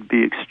 it would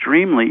be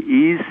extremely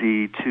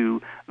easy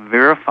to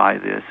verify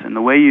this. And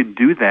the way you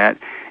do that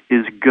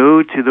is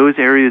go to those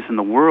areas in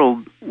the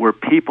world where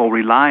people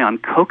rely on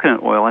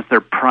coconut oil as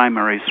their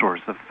primary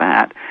source of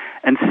fat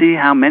and see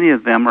how many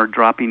of them are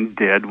dropping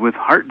dead with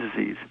heart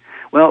disease.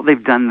 Well,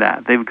 they've done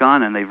that. They've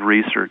gone and they've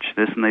researched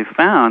this, and they've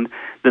found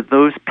that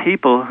those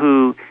people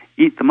who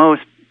eat the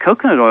most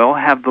coconut oil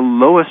have the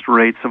lowest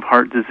rates of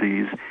heart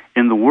disease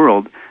in the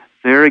world.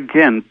 They're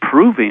again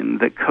proving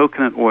that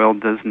coconut oil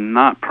does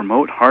not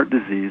promote heart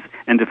disease,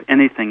 and if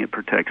anything, it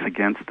protects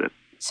against it.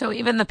 So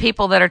even the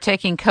people that are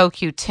taking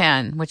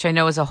CoQ10, which I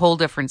know is a whole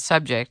different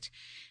subject,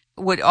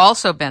 would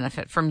also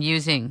benefit from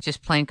using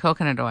just plain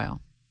coconut oil?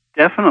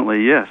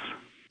 Definitely, yes.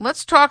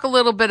 Let's talk a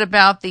little bit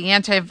about the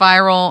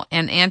antiviral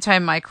and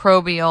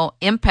antimicrobial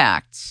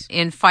impacts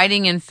in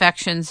fighting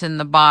infections in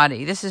the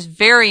body. This is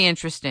very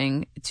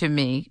interesting to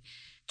me.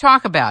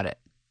 Talk about it.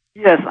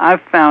 Yes, I've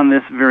found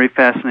this very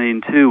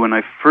fascinating too. When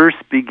I first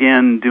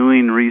began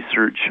doing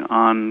research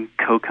on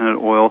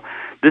coconut oil,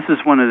 this is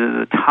one of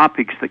the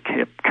topics that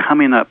kept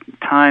coming up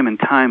time and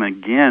time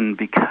again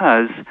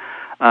because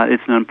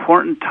it's an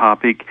important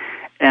topic,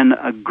 and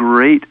a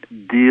great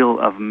deal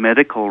of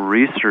medical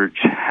research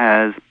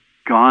has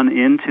gone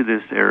into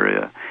this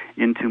area,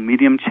 into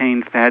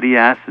medium-chain fatty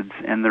acids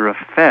and their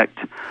effect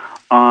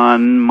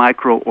on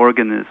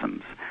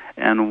microorganisms.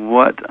 And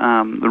what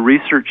the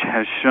research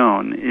has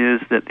shown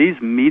is that these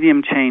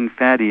medium-chain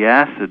fatty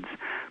acids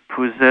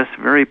possess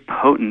very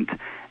potent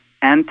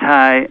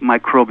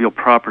antimicrobial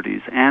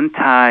properties,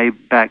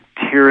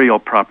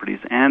 antibacterial properties,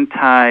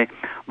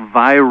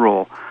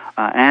 antiviral,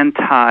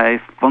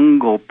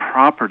 antifungal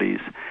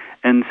properties.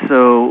 And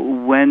so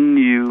when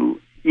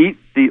you eat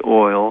the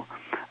oil,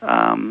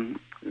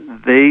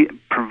 they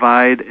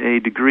provide a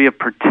degree of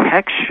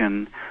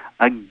protection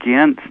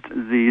against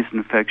these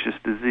infectious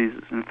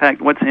diseases. In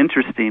fact, what's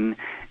interesting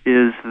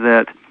is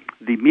that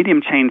the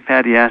medium-chain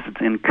fatty acids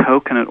in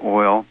coconut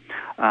oil,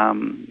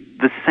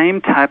 the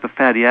same type of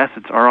fatty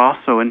acids are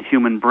also in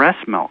human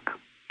breast milk.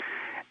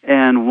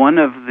 And one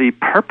of the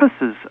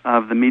purposes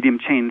of the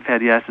medium-chain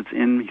fatty acids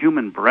in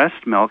human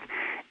breast milk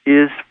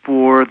is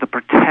for the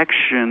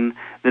protection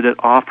that it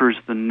offers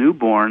the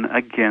newborn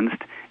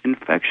against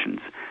infections.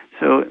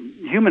 So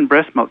human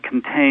breast milk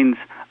contains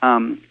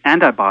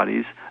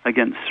antibodies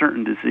against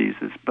certain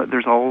diseases, but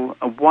there's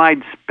a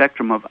wide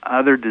spectrum of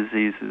other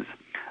diseases,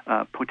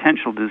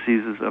 potential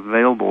diseases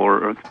available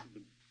or the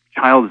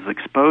child is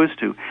exposed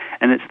to.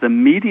 And it's the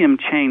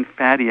medium-chain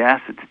fatty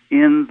acids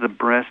in the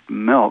breast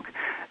milk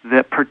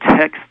that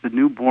protects the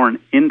newborn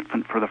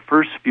infant for the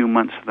first few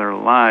months of their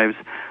lives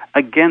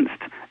against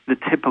the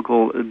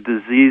typical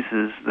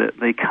diseases that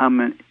they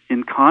come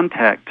in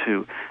contact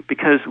to.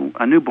 Because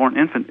a newborn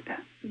infant,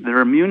 their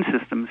immune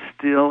system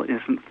still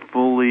isn't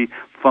fully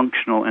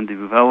functional and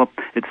developed.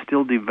 It's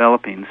still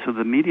developing. So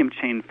the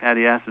medium-chain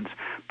fatty acids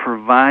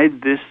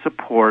provide this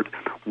support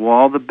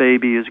while the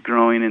baby is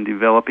growing and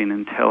developing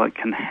until it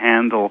can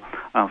handle,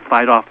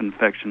 fight off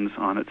infections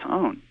on its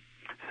own.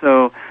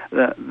 So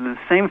the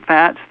same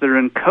fats that are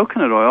in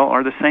coconut oil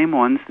are the same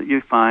ones that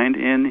you find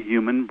in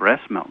human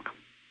breast milk.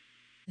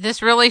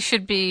 This really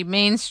should be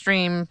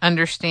mainstream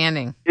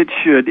understanding. It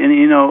should. And,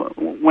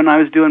 when I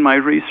was doing my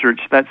research,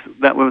 that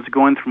was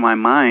going through my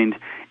mind.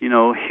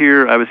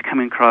 Here I was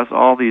coming across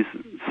all these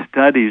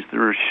studies that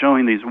are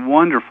showing these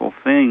wonderful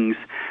things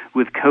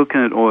with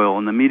coconut oil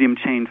and the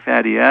medium-chain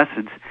fatty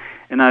acids.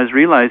 And I was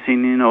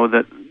realizing,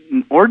 that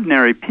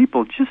ordinary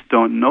people just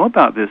don't know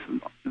about this.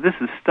 This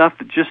is stuff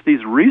that just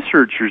these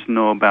researchers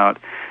know about.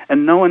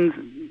 And no one's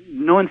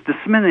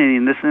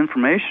disseminating this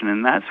information,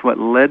 and that's what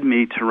led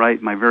me to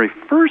write my very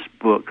first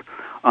book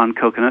on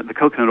coconut, The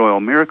Coconut Oil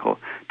Miracle,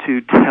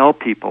 to tell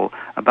people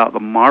about the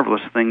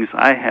marvelous things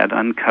I had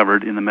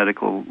uncovered in the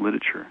medical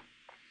literature.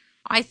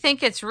 I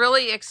think it's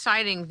really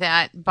exciting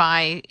that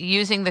by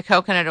using the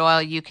coconut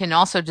oil, you can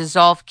also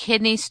dissolve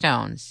kidney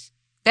stones.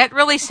 That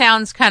really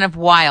sounds kind of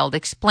wild.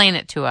 Explain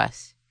it to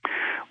us.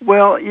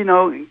 Well,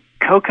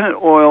 coconut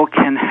oil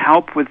can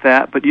help with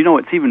that, but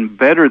what's even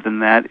better than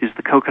that is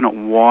the coconut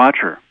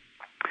water.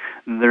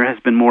 There has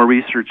been more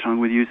research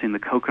with using the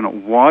coconut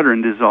water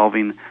in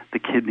dissolving the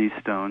kidney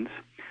stones.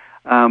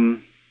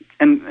 And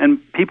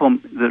people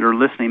that are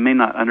listening may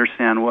not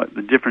understand what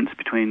the difference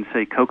between,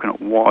 say, coconut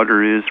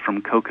water is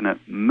from coconut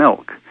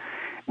milk.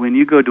 When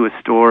you go to a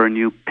store and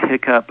you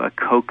pick up a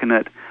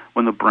coconut,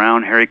 one of the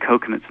brown, hairy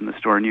coconuts in the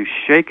store, and you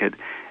shake it,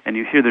 and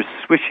you hear this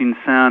swishing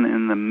sound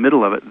in the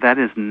middle of it, that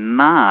is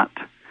not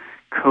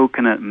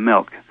coconut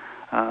milk.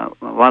 A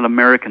lot of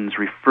Americans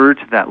refer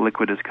to that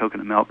liquid as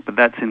coconut milk, but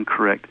that's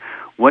incorrect.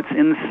 What's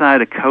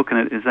inside a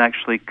coconut is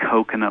actually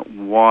coconut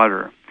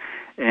water.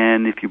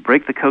 And if you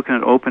break the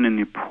coconut open and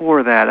you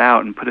pour that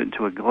out and put it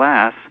into a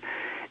glass,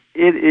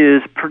 it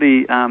is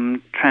pretty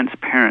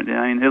transparent.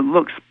 I mean, it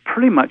looks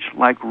pretty much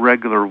like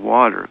regular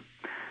water.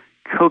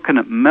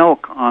 Coconut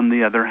milk, on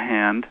the other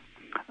hand,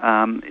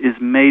 is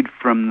made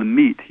from the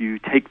meat. You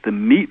take the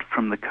meat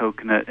from the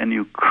coconut and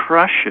you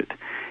crush it,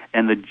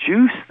 and the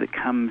juice that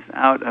comes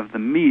out of the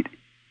meat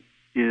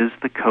is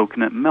the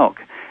coconut milk.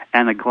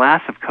 And a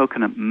glass of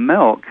coconut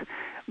milk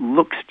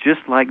looks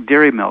just like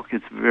dairy milk.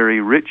 It's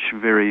very rich,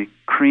 very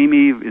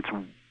creamy. It's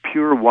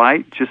pure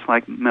white, just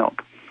like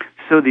milk.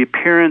 So the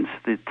appearance,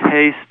 the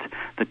taste,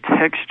 the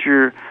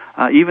texture,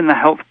 even the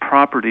health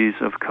properties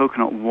of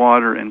coconut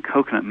water and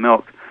coconut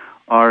milk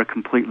are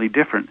completely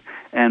different.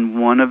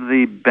 And one of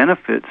the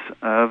benefits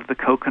of the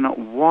coconut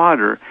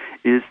water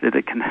is that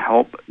it can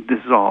help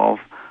dissolve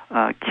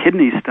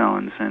kidney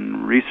stones.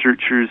 And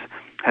researchers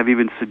have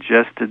even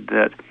suggested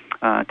that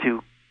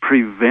to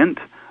prevent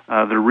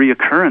the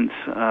reoccurrence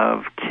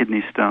of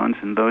kidney stones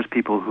in those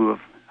people who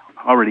have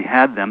already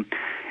had them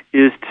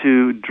is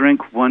to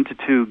drink 1 to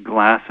 2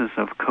 glasses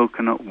of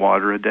coconut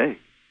water a day.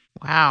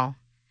 Wow.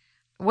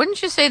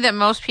 Wouldn't you say that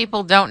most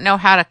people don't know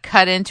how to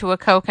cut into a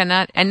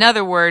coconut? In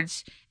other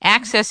words,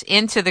 access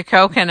into the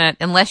coconut,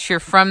 unless you're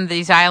from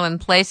these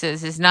island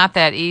places, is not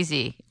that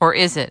easy, or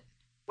is it?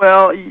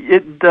 Well,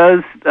 it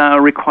does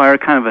require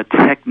kind of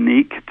a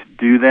technique to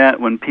do that.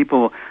 When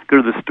people go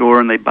to the store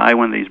and they buy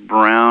one of these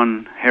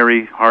brown,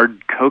 hairy,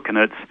 hard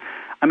coconuts,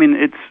 I mean,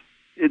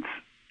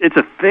 it's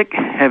a thick,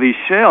 heavy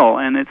shell,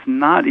 and it's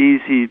not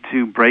easy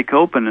to break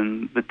open.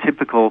 And the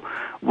typical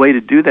way to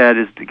do that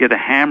is to get a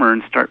hammer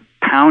and start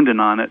pounding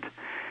on it.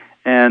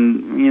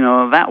 And, you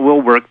know, that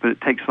will work, but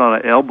it takes a lot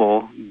of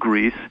elbow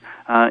grease.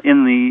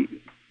 In the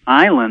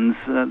islands,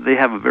 they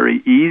have a very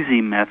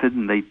easy method,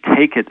 and they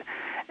take it,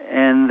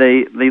 and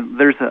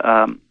there's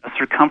a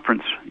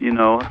circumference, you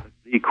know,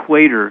 the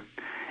equator.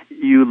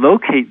 You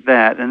locate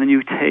that, and then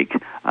you take,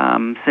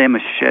 say, a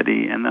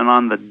machete, and then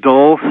on the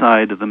dull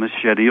side of the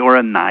machete or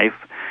a knife,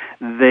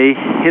 they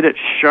hit it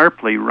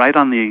sharply right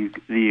on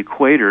the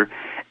equator,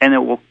 and it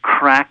will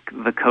crack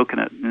the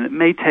coconut. And it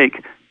may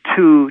take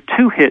two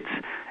hits,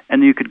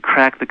 and you could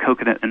crack the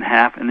coconut in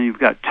half, and then you've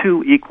got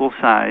 2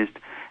 equal-sized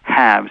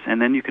halves,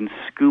 and then you can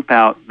scoop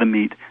out the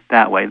meat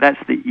that way. That's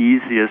the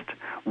easiest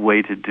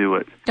way to do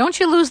it. Don't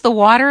you lose the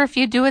water if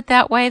you do it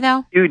that way,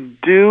 though? You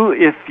do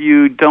if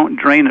you don't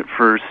drain it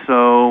first.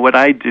 So what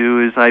I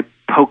do is I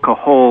poke a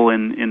hole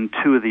in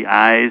 2 of the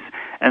eyes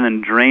and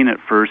then drain it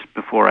first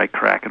before I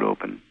crack it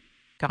open.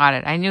 Got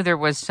it. I knew there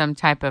was some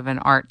type of an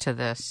art to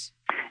this.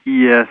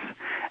 Yes.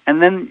 And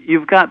then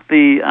you've got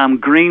the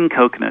green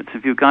coconuts.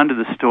 If you've gone to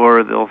the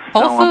store, they'll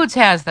sell Whole Foods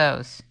has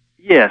those.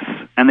 Yes,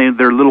 and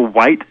they're little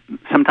white.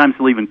 Sometimes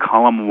they'll even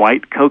call them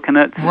white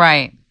coconuts.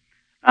 Right.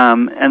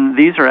 And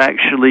these are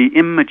actually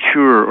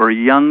immature or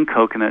young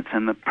coconuts,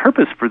 and the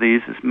purpose for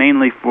these is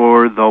mainly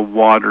for the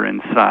water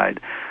inside.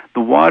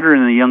 The water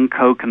in the young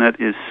coconut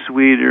is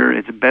sweeter.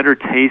 It's better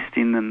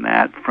tasting than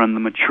that from the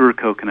mature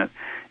coconut.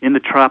 In the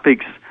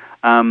tropics,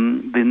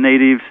 the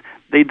natives,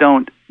 they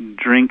don't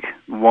drink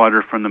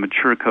water from the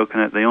mature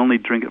coconut. They only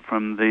drink it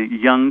from the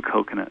young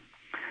coconut.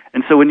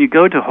 And so when you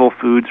go to Whole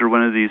Foods or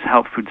one of these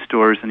health food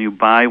stores and you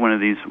buy one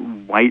of these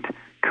white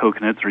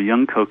coconuts or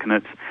young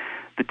coconuts,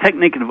 the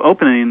technique of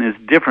opening is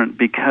different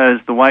because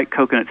the white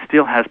coconut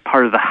still has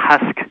part of the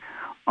husk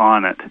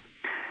on it.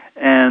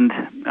 And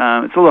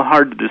it's a little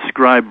hard to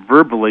describe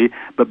verbally,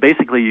 but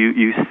basically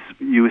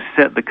you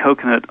set the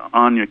coconut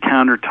on your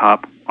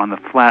countertop on the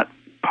flat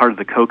part of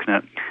the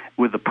coconut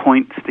with the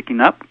point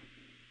sticking up,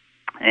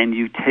 and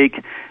you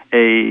take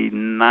a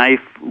knife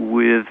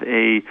with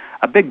a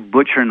big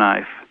butcher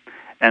knife,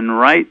 and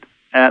right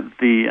at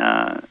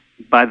the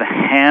by the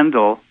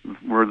handle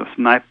where the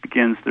knife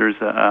begins, there's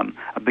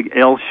a big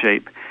L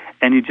shape,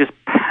 and you just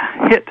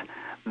hit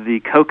the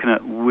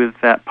coconut with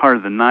that part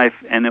of the knife,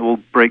 and it will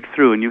break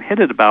through. And you hit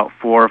it about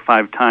 4 or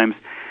 5 times,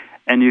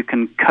 and you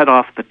can cut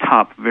off the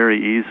top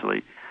very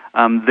easily.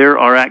 There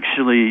are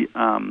actually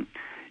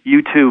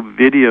YouTube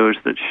videos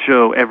that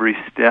show every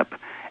step,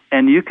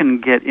 and you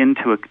can get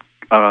into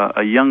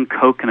a young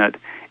coconut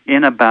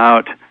in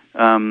about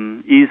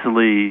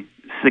easily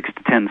 6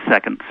 to 10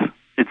 seconds.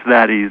 It's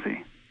that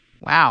easy.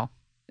 Wow.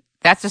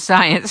 That's a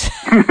science.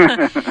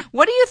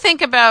 What do you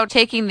think about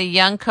taking the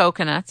young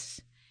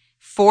coconuts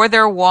for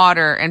their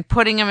water and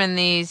putting them in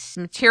these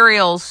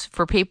materials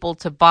for people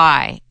to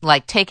buy,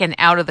 like taken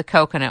out of the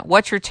coconut?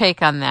 What's your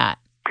take on that?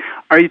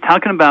 Are you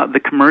talking about the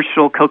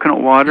commercial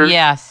coconut water?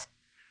 Yes.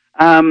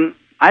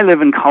 I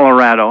live in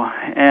Colorado,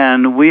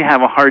 and we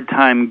have a hard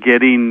time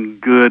getting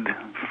good,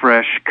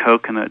 fresh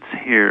coconuts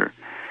here.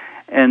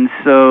 And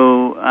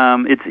so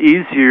it's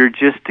easier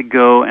just to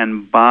go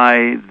and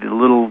buy the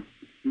little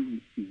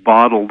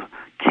bottled,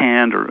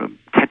 canned, or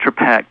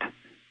Tetra-packed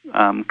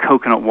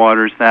coconut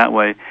waters that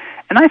way.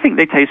 And I think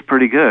they taste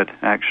pretty good,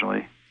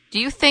 actually. Do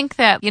you think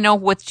that,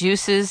 with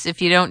juices,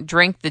 if you don't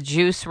drink the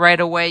juice right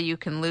away, you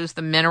can lose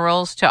the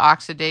minerals to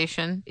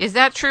oxidation? Is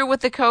that true with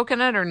the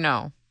coconut or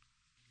no?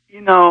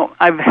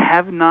 I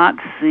have not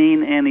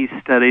seen any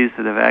studies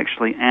that have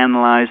actually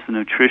analyzed the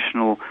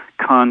nutritional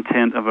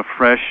content of a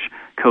fresh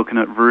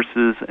coconut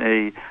versus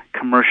a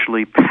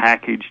commercially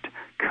packaged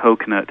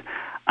coconut.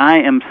 I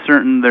am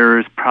certain there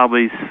is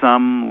probably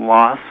some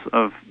loss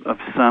of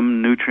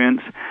some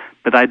nutrients,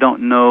 but I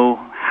don't know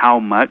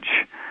how much.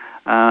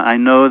 I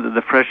know that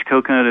the fresh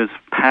coconut is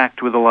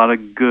packed with a lot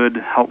of good,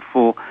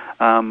 helpful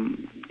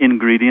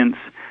ingredients,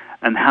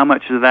 and how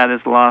much of that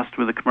is lost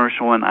with the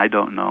commercial one, I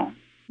don't know.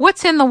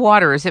 What's in the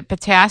water? Is it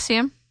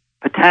potassium?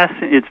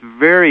 Potassium, it's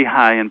very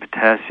high in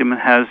potassium. It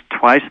has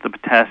twice the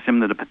potassium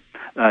that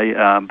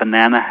a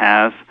banana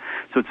has,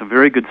 so it's a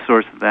very good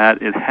source of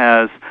that. It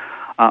has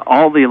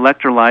all the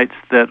electrolytes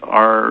that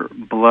our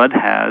blood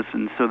has,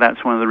 and so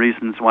that's one of the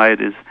reasons why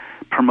it is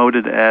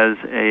promoted as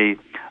a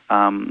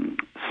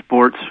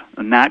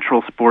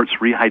natural sports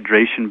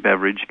rehydration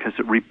beverage, because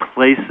it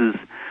replaces,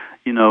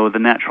 the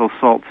natural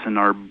salts in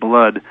our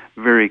blood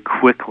very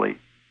quickly.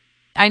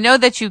 I know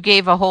that you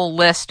gave a whole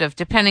list of,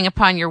 depending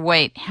upon your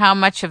weight, how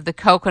much of the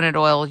coconut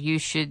oil you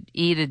should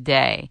eat a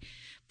day.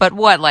 But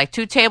what, like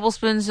 2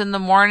 tablespoons in the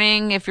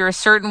morning if you're a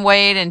certain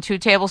weight and 2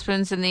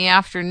 tablespoons in the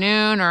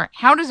afternoon, or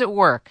how does it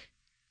work?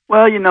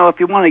 Well, if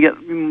you want to get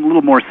a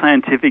little more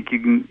scientific, you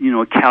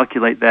can,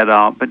 calculate that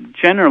out. But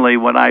generally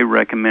what I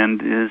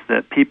recommend is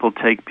that people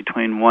take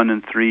between 1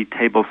 and 3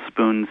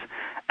 tablespoons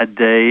a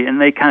day, and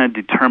they kind of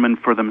determine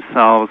for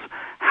themselves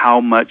how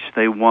much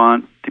they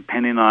want,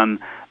 depending on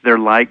their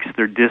likes,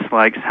 their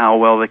dislikes, how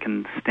well they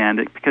can stand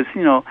it. Because,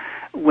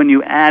 when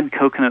you add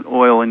coconut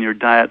oil in your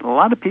diet, a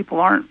lot of people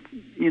aren't,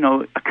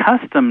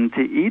 accustomed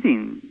to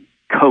eating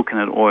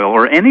coconut oil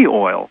or any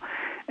oil.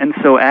 And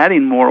so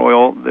adding more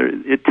oil,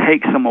 it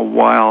takes them a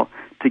while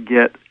to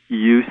get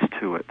used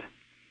to it.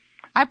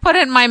 I put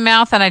it in my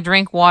mouth and I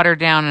drink water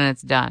down and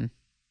it's done.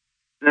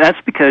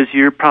 That's because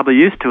you're probably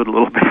used to it a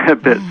little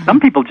bit, but some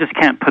people just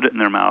can't put it in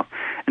their mouth.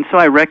 And so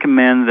I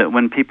recommend that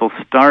when people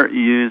start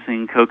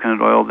using coconut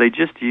oil, they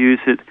just use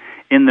it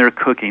in their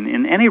cooking.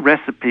 In any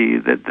recipe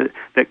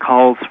that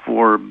calls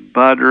for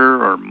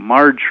butter or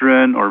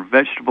margarine or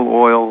vegetable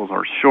oils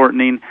or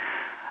shortening,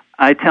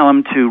 I tell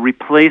them to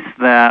replace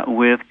that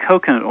with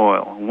coconut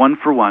oil, 1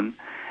 for 1,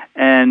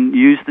 and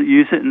use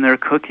it in their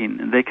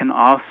cooking. They can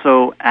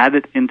also add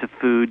it into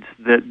foods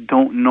that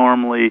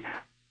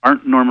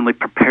aren't normally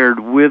prepared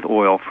with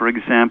oil. For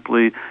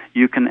example,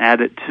 you can add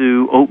it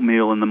to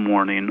oatmeal in the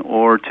morning,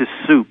 or to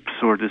soups,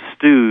 or to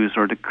stews,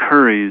 or to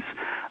curries.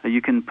 You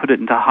can put it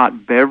into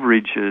hot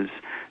beverages.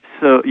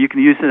 So you can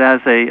use it as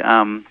a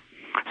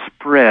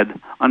spread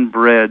on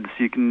breads.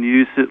 You can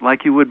use it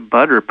like you would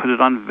butter, put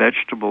it on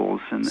vegetables.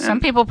 And some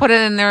people put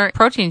it in their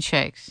protein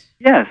shakes.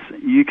 Yes,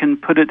 you can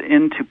put it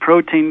into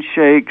protein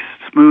shakes,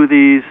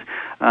 smoothies,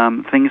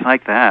 things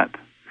like that.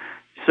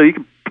 So you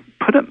can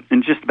put it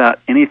in just about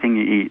anything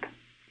you eat.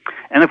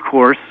 And of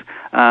course,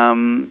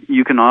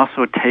 you can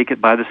also take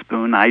it by the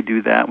spoon. I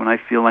do that when I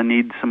feel I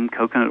need some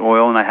coconut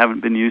oil and I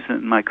haven't been using it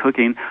in my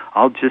cooking.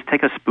 I'll just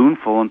take a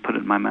spoonful and put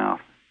it in my mouth.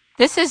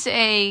 This is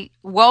a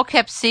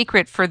well-kept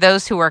secret for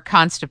those who are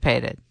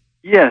constipated.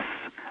 Yes.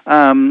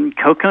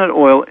 Coconut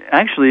oil,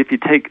 actually, if you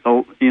take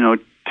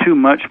too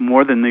much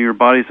more than your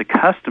body's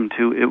accustomed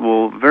to, it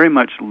will very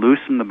much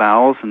loosen the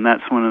bowels, and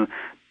that's one of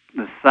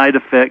the side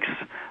effects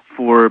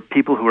for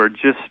people who are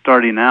just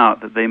starting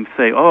out, that they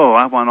say,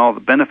 I want all the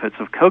benefits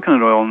of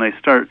coconut oil, and they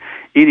start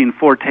eating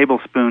 4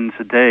 tablespoons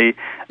a day.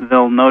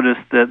 They'll notice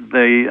that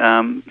they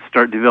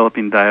start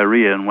developing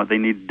diarrhea, and what they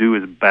need to do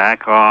is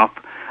back off,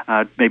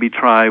 maybe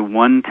try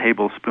 1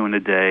 tablespoon a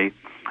day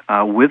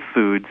with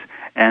foods,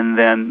 and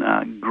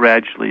then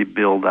gradually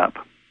build up.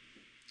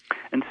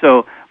 And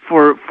so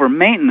for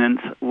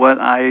maintenance, what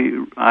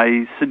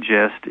I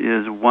suggest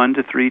is 1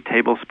 to 3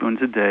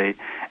 tablespoons a day,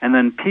 and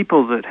then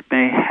people that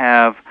may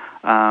have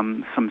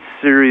some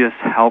serious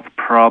health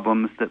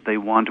problems that they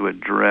want to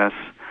address,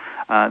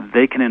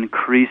 they can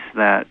increase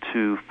that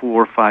to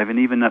 4 or 5 and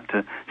even up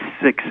to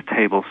 6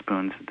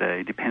 tablespoons a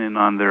day, depending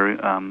on their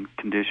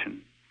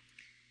condition.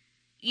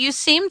 You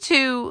seem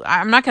to,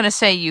 I'm not going to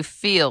say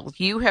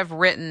you have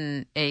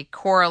written a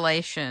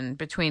correlation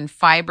between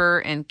fiber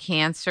and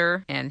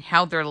cancer and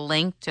how they're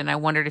linked, and I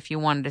wondered if you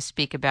wanted to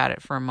speak about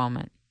it for a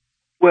moment.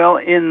 Well,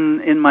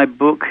 in my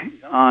book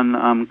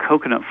on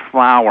coconut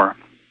flour,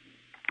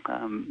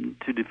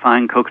 to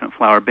define coconut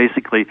flour,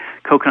 basically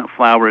coconut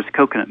flour is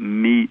coconut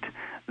meat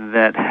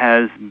that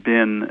has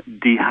been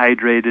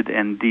dehydrated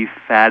and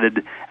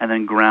defatted and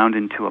then ground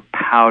into a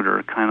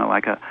powder, kind of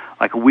like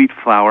a wheat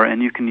flour,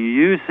 and you can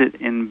use it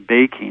in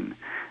baking.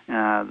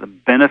 The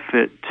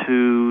benefit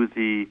to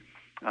the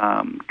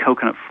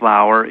coconut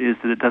flour is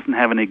that it doesn't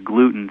have any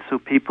gluten, so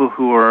people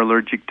who are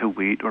allergic to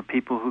wheat or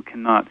people who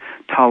cannot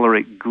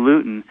tolerate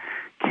gluten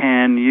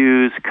can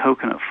use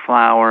coconut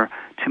flour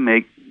to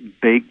make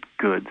baked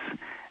goods.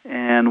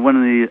 And one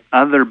of the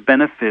other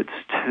benefits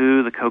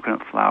to the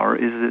coconut flour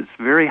is that it's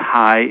very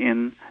high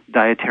in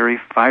dietary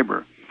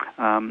fiber.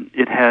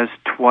 It has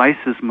twice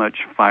as much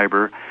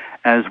fiber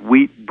as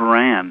wheat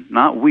bran,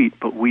 not wheat,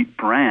 but wheat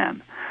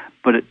bran.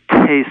 But it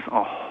tastes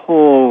a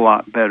whole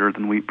lot better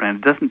than wheat bran.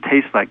 It doesn't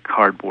taste like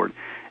cardboard.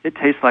 It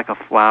tastes like a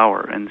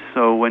flour. And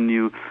so when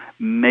you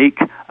make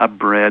a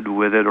bread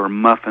with it or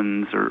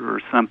muffins or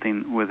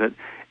something with it,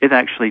 it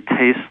actually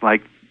tastes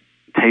like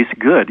tastes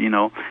good,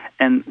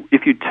 And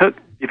if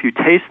you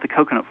taste the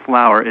coconut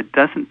flour, it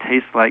doesn't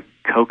taste like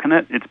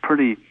coconut. It's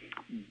pretty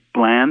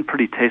bland,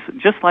 pretty tasteless.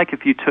 Just like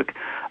if you took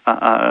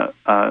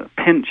a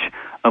pinch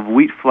of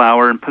wheat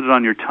flour and put it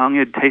on your tongue,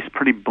 it'd taste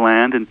pretty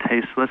bland and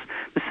tasteless.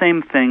 The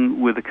same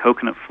thing with the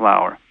coconut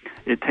flour.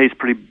 It tastes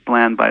pretty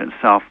bland by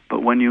itself,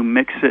 but when you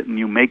mix it and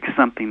you make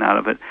something out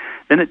of it,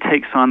 then it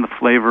takes on the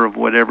flavor of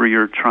whatever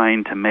you're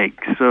trying to make.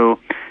 So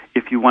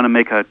if you want to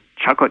make a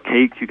chocolate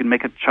cake, you can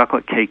make a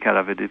chocolate cake out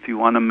of it. If you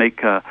want to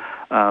make a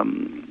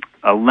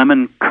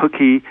lemon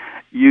cookie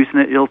using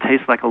it, it'll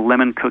taste like a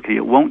lemon cookie.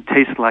 It won't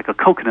taste like a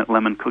coconut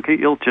lemon cookie.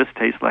 It'll just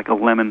taste like a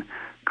lemon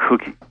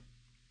cookie.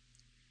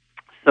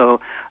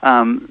 So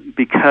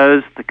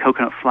because the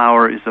coconut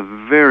flour is a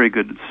very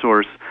good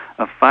source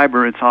of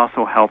fiber, it's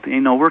also healthy.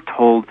 We're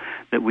told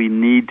that we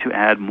need to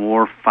add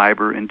more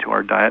fiber into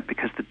our diet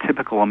because the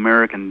typical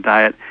American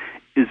diet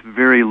is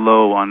very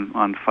low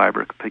on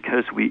fiber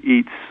because we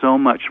eat so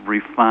much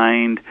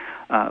refined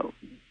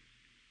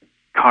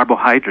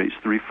carbohydrates,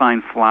 the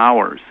refined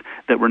flours,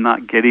 that we're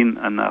not getting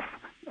enough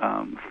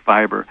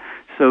fiber.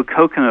 So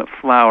coconut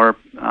flour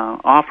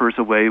offers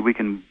a way we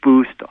can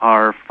boost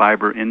our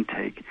fiber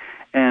intake.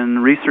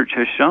 And research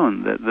has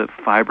shown that the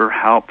fiber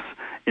helps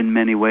in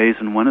many ways,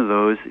 and one of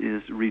those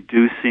is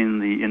reducing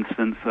the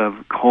incidence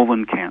of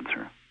colon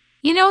cancer.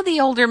 You know the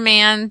older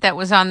man that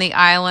was on the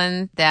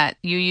island that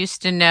you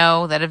used to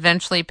know that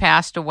eventually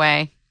passed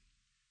away?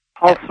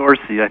 Paul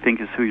Sorcy, I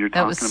think, is who you're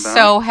talking about. That was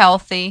so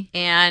healthy,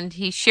 and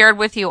he shared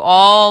with you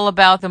all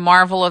about the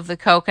marvel of the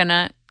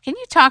coconut. Can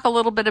you talk a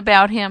little bit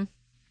about him?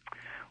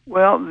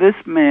 Well, this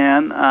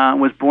man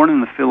was born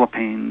in the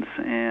Philippines,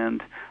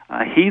 and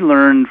he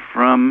learned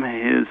from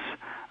his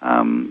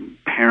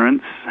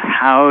parents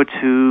how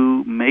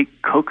to make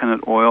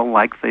coconut oil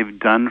like they've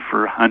done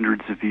for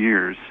hundreds of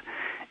years.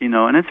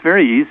 And it's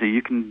very easy.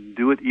 You can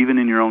do it even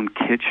in your own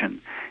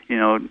kitchen.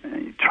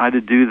 Try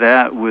to do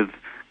that with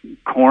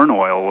corn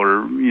oil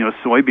or,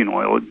 soybean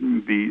oil. It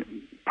would be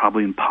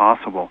probably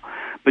impossible.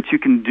 But you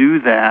can do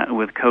that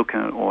with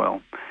coconut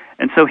oil.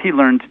 And so he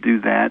learned to do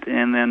that.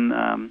 And then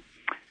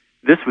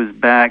this was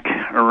back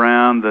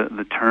around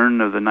the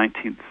turn of the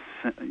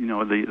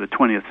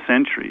 20th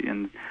century,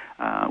 and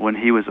when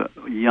he was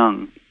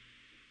young.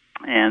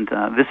 And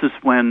this is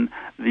when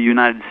the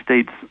United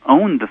States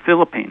owned the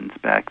Philippines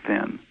back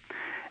then.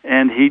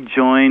 And he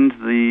joined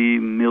the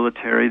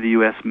military, the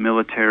U.S.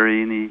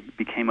 military, and he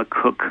became a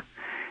cook.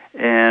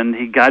 And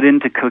he got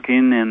into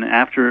cooking, and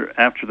after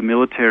the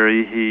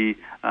military, he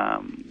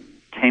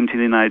came to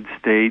the United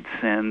States,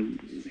 and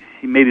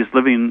he made his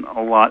living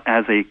a lot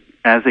as a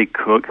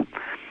cook.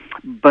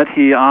 But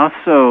he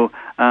also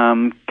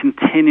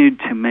continued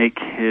to make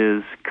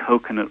his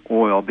coconut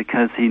oil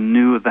because he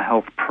knew the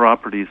health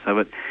properties of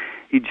it.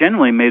 He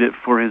generally made it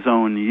for his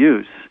own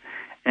use,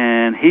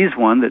 and he's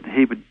one that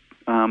he would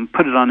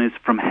put it on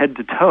from head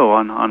to toe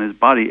on his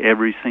body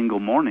every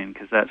single morning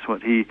because that's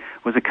what he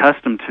was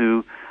accustomed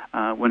to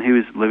when he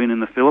was living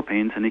in the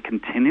Philippines, and he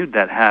continued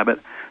that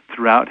habit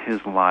throughout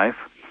his life.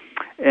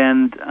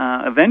 And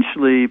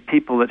eventually,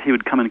 people that he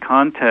would come in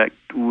contact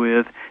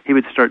with, he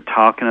would start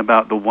talking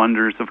about the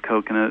wonders of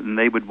coconut, and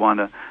they would want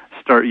to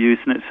start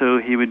using it. So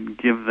he would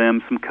give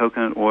them some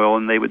coconut oil,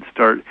 and they would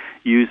start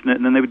using it.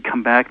 And then they would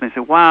come back, and they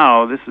say,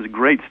 wow, this is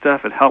great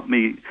stuff. It helped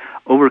me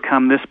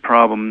overcome this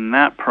problem and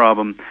that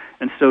problem.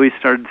 And so he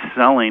started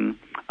selling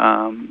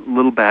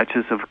little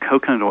batches of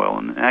coconut oil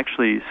and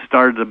actually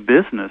started a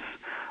business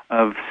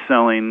of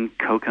selling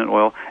coconut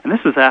oil. And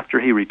this was after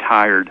he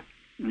retired.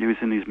 He was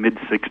in his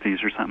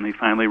mid-60s or something. He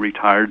finally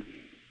retired,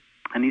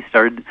 and he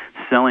started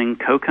selling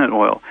coconut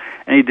oil.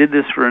 And he did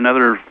this for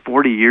another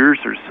 40 years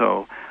or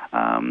so.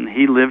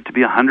 He lived to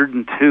be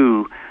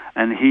 102,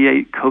 and he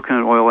ate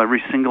coconut oil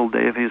every single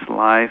day of his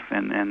life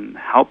and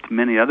helped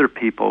many other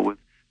people with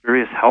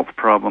various health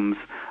problems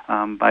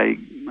by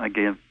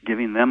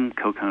giving them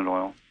coconut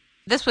oil.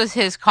 This was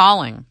his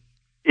calling.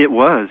 It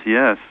was,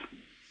 yes.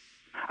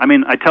 I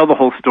mean, I tell the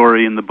whole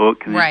story in the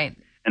book. Right.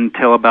 And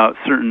tell about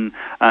certain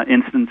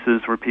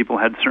instances where people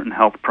had certain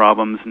health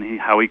problems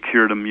and how he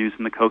cured them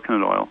using the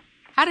coconut oil.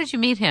 How did you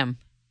meet him?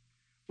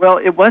 Well,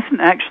 it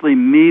wasn't actually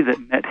me that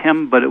met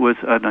him, but it was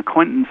an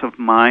acquaintance of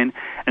mine.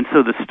 And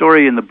so the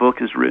story in the book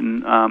is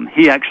written,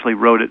 he actually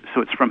wrote it,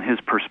 so it's from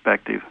his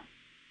perspective.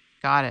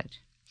 Got it.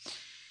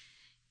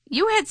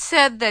 You had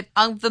said that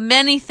of the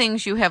many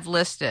things you have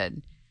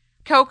listed,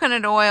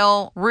 coconut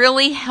oil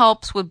really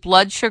helps with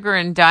blood sugar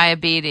and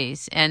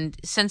diabetes. And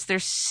since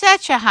there's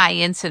such a high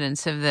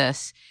incidence of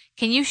this,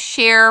 can you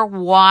share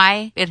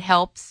why it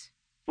helps?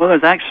 Well,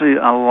 there's actually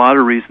a lot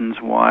of reasons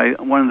why.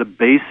 One of the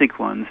basic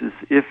ones is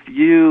if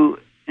you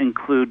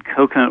include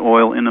coconut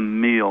oil in a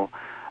meal,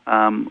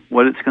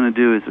 what it's going to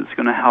do is it's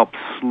going to help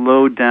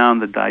slow down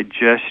the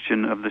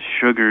digestion of the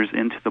sugars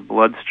into the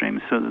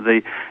bloodstream so that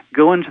they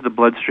go into the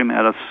bloodstream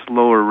at a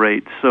slower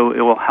rate. So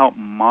it will help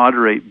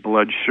moderate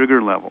blood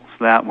sugar levels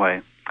that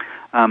way.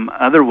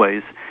 Other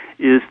ways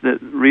is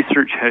that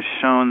research has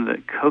shown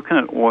that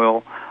coconut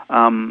oil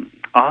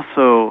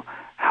also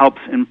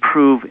helps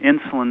improve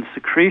insulin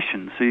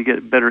secretion, so you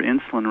get better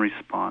insulin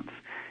response.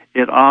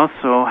 It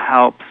also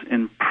helps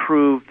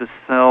improve the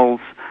cell's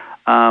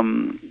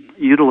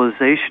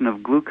utilization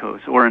of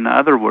glucose, or in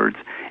other words,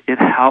 it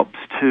helps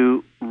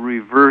to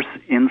reverse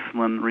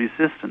insulin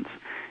resistance.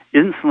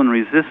 Insulin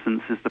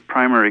resistance is the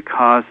primary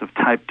cause of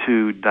type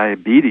 2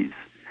 diabetes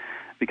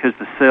because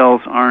the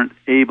cells aren't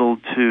able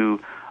to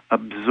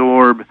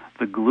absorb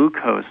the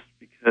glucose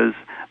because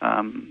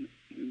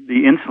the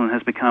insulin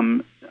has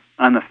become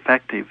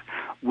ineffective.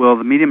 Well,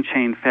 the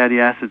medium-chain fatty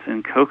acids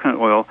in coconut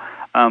oil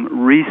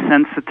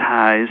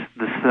resensitize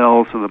the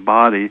cells of the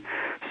body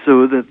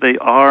so that they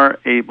are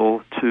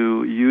able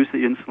to use the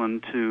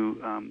insulin to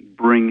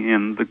bring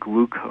in the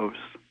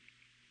glucose,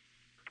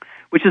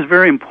 which is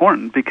very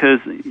important because,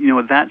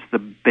 that's the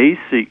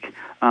basic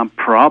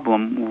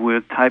problem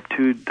with type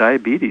 2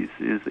 diabetes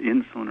is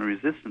insulin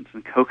resistance,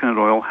 and coconut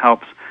oil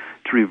helps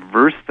to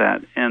reverse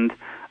that. And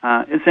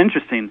it's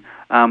interesting.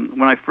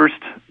 When I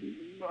first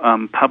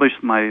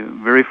published my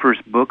very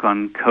first book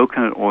on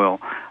coconut oil,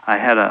 I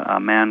had a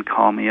man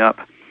call me up,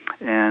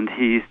 and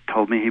he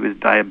told me he was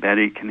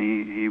diabetic, and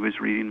he was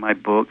reading my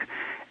book,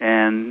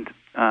 and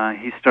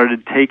he started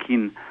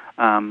taking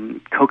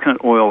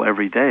coconut oil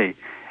every day.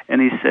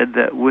 And he said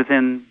that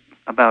within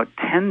about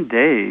 10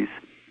 days,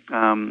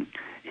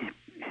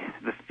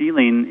 the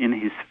feeling in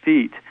his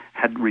feet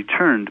had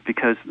returned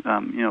because,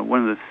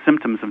 one of the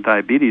symptoms of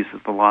diabetes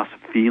is the loss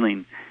of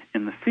feeling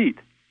in the feet.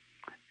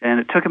 And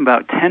it took him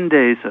about 10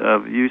 days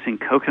of using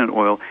coconut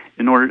oil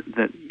in order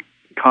that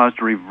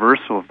caused a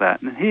reversal of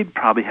that. And he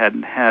probably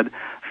hadn't had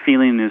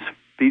feeling in his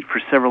feet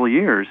for several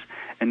years,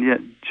 and yet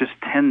just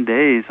 10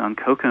 days on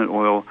coconut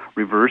oil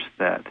reversed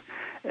that.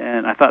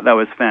 And I thought that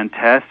was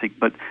fantastic.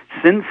 But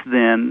since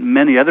then,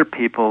 many other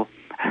people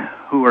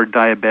who are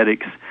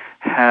diabetics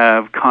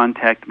have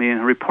contacted me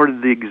and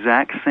reported the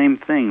exact same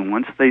thing.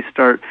 Once they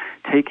start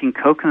taking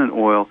coconut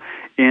oil,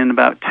 in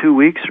about 2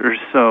 weeks or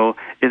so,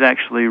 it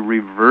actually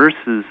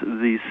reverses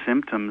these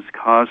symptoms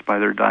caused by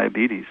their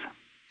diabetes.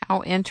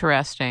 How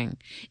interesting.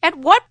 At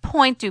what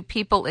point do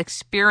people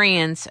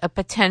experience a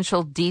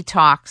potential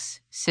detox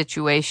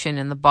situation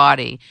in the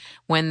body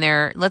when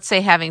they're, let's say,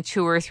 having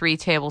 2 or 3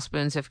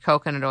 tablespoons of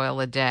coconut oil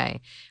a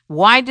day?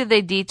 Why do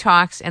they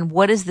detox, and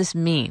what does this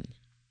mean?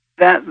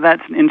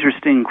 That's an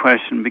interesting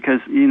question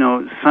because,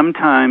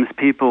 sometimes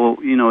people,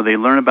 they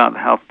learn about the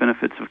health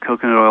benefits of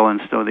coconut oil,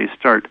 and so they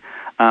start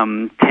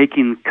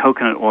taking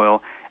coconut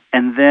oil,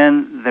 and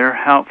then their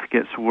health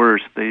gets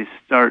worse. They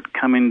start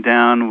coming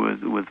down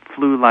with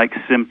flu-like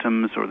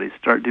symptoms, or they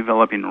start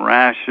developing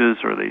rashes,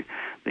 or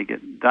they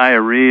get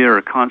diarrhea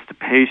or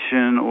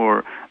constipation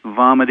or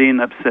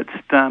vomiting, upset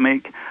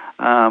stomach,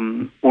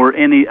 or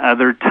any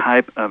other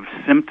type of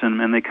symptom,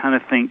 and they kind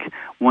of think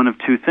one of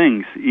two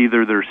things.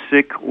 Either they're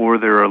sick or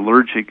they're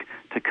allergic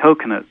to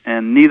coconut,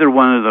 and neither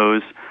one of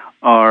those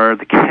are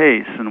the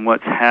case. And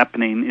what's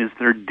happening is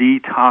they're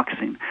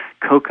detoxing.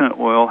 Coconut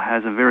oil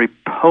has a very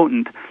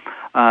potent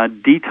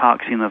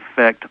detoxing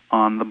effect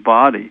on the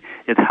body.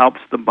 It helps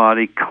the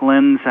body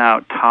cleanse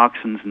out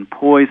toxins and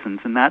poisons,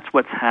 and that's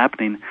what's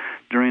happening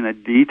during a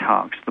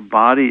detox. The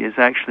body is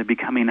actually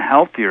becoming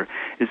healthier.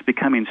 It's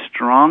becoming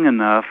strong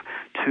enough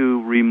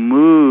to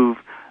remove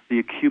the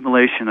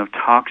accumulation of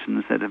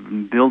toxins that have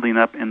been building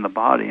up in the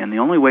body. And the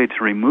only way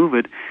to remove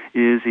it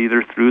is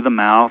either through the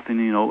mouth and,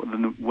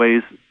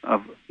 the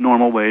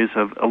normal ways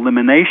of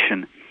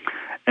elimination.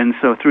 And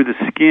so through the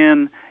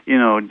skin,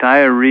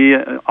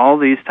 diarrhea, all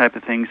these type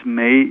of things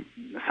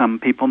some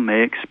people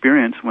may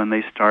experience when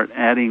they start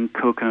adding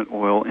coconut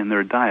oil in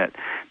their diet.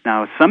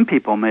 Now, some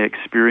people may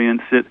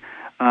experience it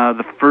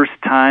the first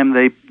time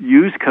they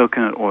use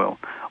coconut oil,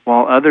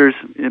 while others,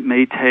 it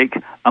may take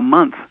a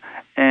month.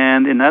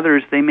 And in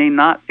others, they may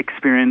not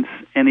experience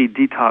any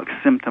detox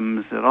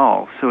symptoms at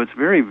all. So it's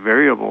very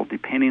variable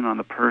depending on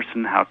the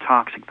person, how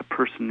toxic the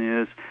person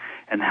is,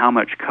 and how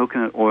much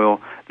coconut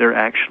oil they're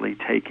actually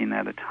taking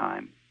at a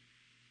time.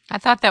 I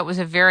thought that was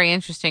a very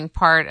interesting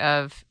part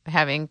of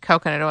having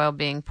coconut oil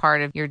being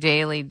part of your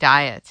daily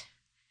diet.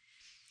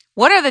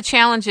 What are the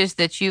challenges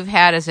that you've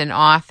had as an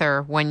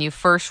author when you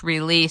first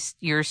released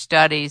your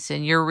studies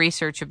and your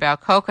research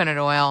about coconut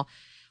oil?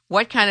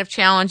 What kind of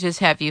challenges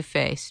have you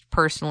faced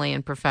personally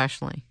and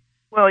professionally?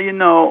 Well,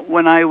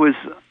 when I was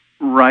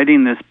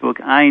writing this book,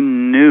 I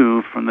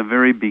knew from the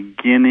very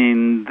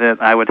beginning that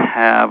I would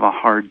have a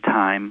hard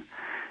time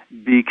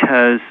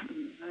because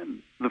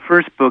the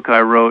first book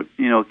I wrote,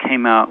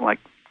 came out like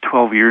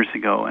 12 years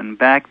ago, and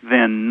back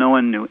then no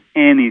one knew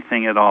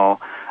anything at all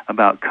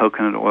about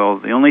coconut oil.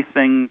 The only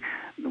thing,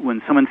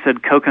 when someone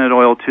said coconut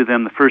oil to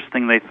them, the first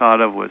thing they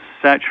thought of was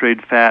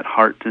saturated fat,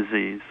 heart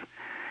disease.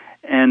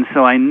 And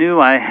so I knew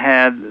I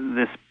had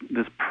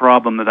this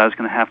problem that I was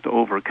going to have to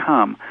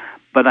overcome.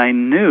 But I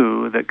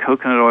knew that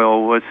coconut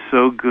oil was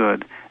so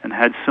good and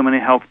had so many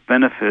health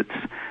benefits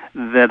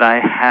that I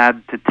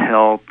had to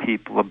tell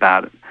people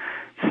about it.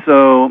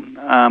 So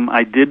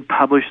I did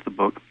publish the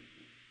book.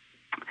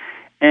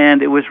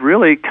 And it was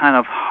really kind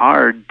of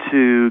hard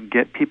to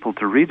get people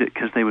to read it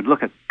because they would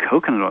look at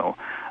coconut oil.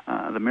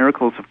 the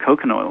miracles of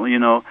coconut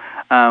oil,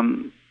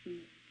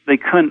 they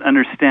couldn't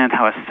understand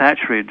how a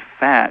saturated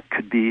fat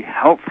could be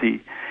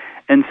healthy.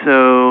 And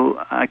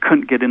so I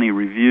couldn't get any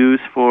reviews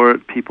for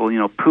it. People,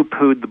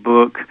 poo-pooed the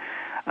book.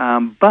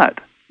 But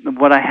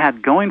what I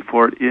had going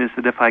for it is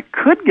that if I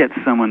could get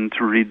someone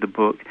to read the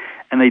book,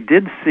 and they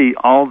did see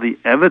all the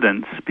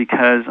evidence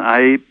because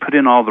I put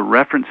in all the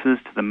references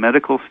to the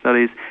medical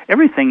studies,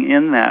 everything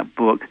in that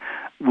book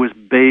was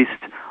based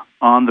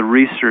on the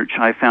research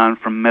I found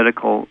from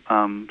medical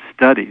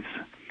studies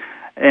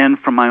and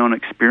from my own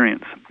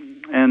experience.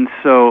 And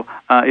so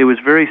it was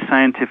very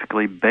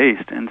scientifically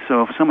based. And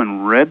so if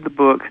someone read the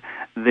book,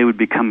 they would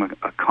become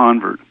a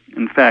convert.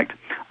 In fact,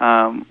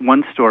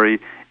 one story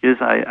is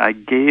I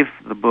gave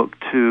the book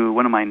to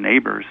one of my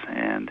neighbors,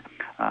 and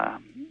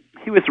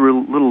he was a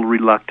little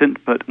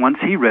reluctant, but once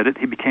he read it,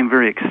 he became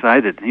very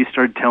excited, and he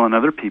started telling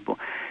other people.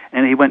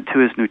 And he went to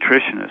his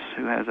nutritionist,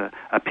 who has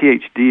a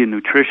PhD in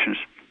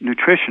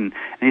nutrition,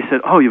 and he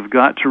said, "Oh, you've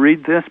got to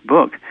read this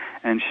book."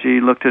 And she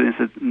looked at it and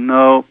said,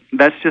 "No,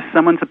 that's just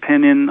someone's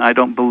opinion. I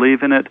don't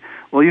believe in it."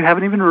 "Well, you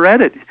haven't even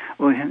read it."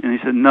 And he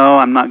said, "No,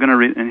 I'm not going to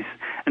read it."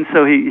 And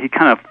so he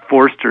kind of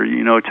forced her,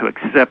 to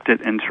accept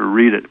it and to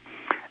read it.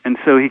 And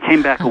so he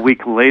came back a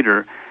week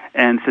later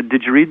and said,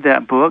 "Did you read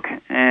that book?"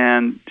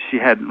 And she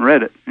hadn't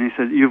read it. And he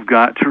said, "You've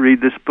got to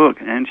read this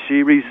book." And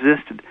she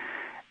resisted.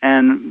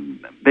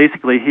 And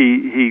basically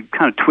he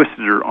kind of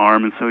twisted her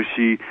arm, and so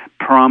she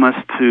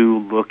promised to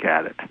look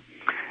at it.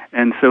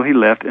 And so he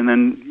left, and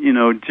then,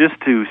 just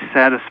to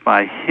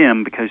satisfy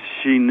him, because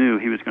she knew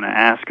he was going to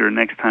ask her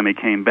next time he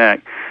came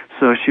back,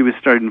 so she was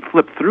starting to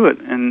flip through it,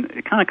 and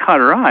it kind of caught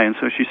her eye, and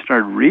so she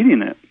started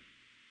reading it.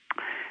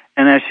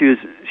 And as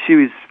she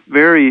was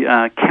very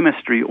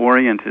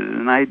chemistry-oriented,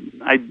 and I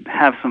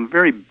have some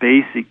very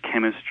basic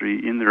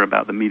chemistry in there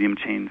about the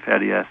medium-chain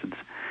fatty acids.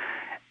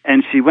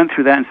 And she went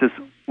through that and says,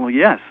 "Well,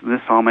 yes,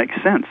 this all makes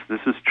sense.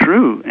 This is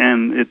true."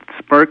 And it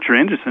sparked her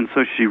interest, and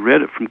so she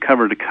read it from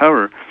cover to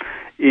cover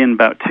in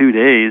about 2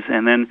 days,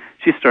 and then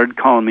she started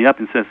calling me up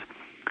and says,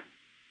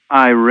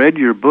 "I read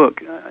your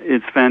book.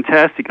 It's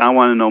fantastic. I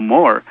want to know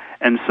more."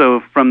 And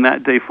so from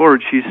that day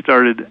forward, she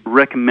started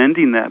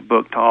recommending that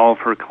book to all of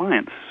her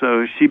clients.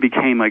 So she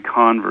became a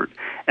convert.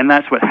 And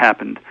that's what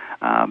happened,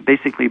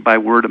 basically by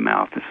word of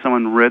mouth. If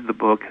someone read the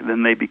book,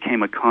 then they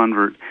became a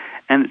convert.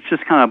 And it's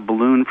just kind of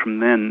ballooned from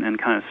then and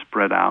kind of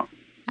spread out.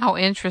 How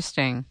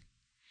interesting.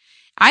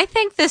 I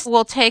think this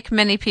will take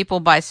many people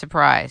by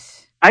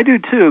surprise. I do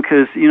too,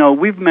 because,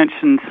 we've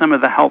mentioned some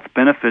of the health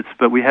benefits,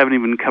 but we haven't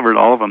even covered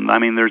all of them. I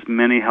mean, there's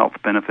many health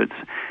benefits,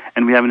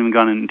 and we haven't even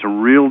gone into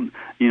real,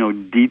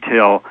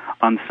 detail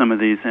on some of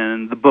these,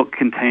 and the book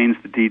contains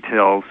the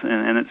details,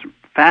 and it's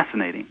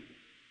fascinating.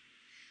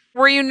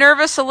 Were you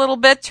nervous a little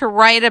bit to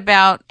write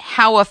about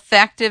how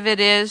effective it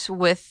is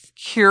with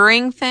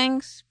curing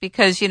things?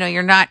 Because,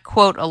 you're not,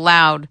 quote,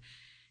 allowed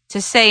to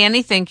say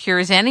anything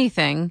cures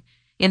anything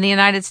in the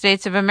United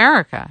States of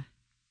America.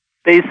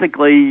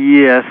 Basically,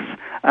 yes.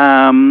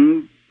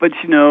 But,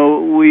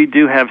 we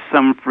do have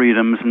some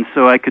freedoms, and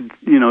so I could,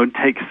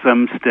 take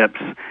some steps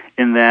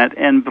in that.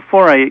 And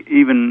before I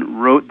even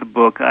wrote the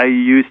book, I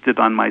used it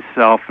on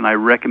myself, and I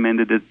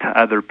recommended it to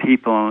other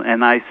people,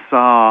 and I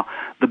saw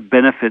the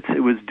benefits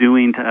it was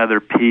doing to other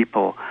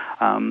people.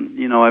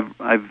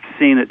 I've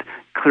seen it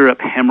clear up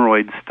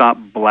hemorrhoids, stop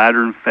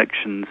bladder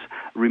infections,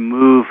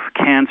 remove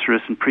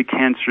cancerous and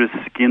precancerous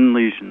skin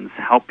lesions,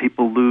 help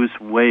people lose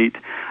weight,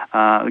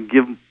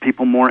 give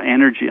people more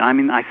energy. I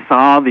mean, I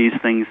saw these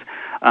things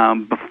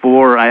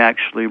before I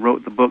actually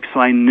wrote the book, so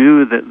I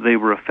knew that they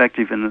were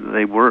effective and that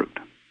they worked.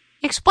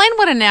 Explain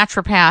what a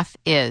naturopath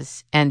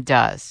is and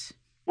does.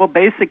 Well,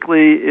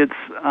 basically, it's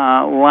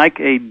like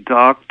a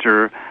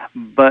doctor,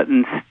 but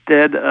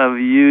instead of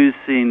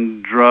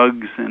using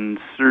drugs and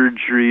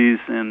surgeries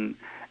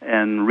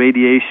and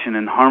radiation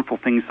and harmful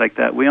things like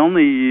that, we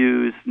only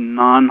use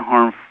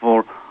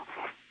non-harmful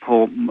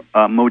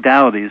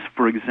modalities.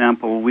 For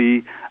example,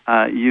 we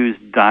use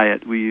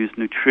diet, we use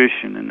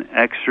nutrition and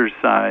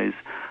exercise,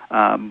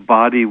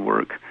 body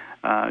work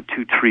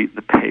to treat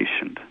the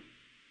patient.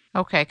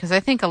 Okay, because I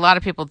think a lot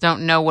of people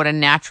don't know what a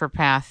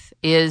naturopath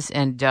is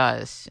and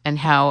does, and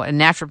how a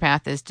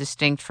naturopath is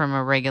distinct from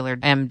a regular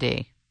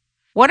MD.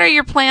 What are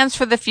your plans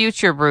for the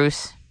future,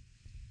 Bruce?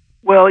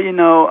 Well,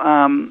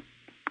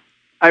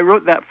 I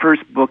wrote that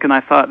first book, and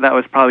I thought that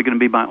was probably going to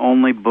be my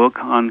only book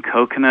on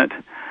coconut.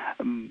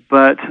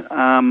 But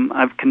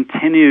I've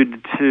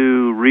continued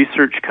to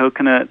research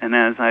coconut, and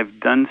as I've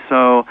done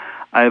so,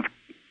 I've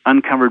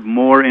uncovered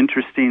more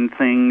interesting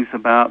things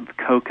about the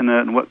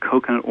coconut and what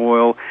coconut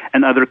oil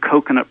and other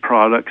coconut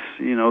products,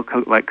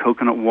 like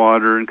coconut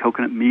water and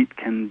coconut meat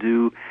can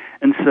do.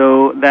 And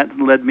so that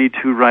led me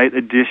to write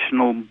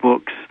additional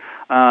books,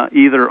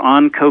 either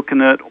on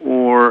coconut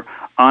or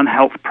on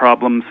health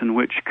problems in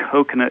which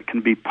coconut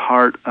can be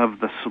part of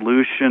the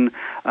solution.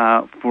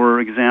 For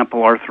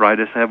example,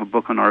 arthritis. I have a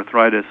book on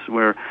arthritis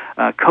where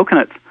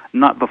coconut's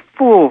not the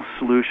full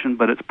solution,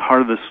 but it's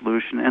part of the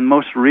solution. And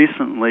most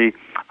recently,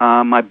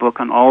 my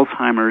book on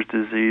Alzheimer's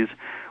disease,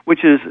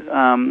 which is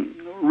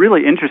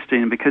really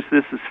interesting because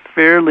this is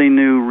fairly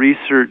new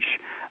research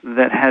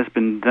that has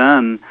been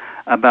done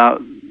about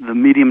the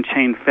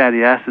medium-chain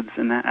fatty acids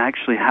and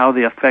actually how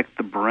they affect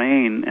the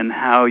brain and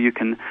how you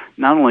can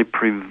not only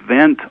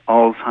prevent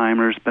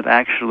Alzheimer's but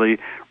actually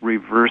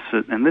reverse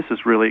it. And this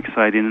is really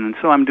exciting. And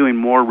so I'm doing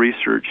more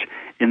research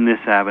in this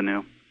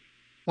avenue.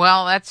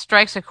 Well, that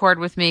strikes a chord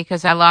with me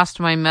because I lost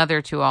my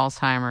mother to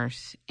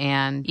Alzheimer's.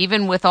 And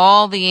even with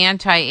all the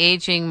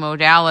anti-aging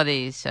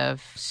modalities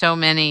of so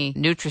many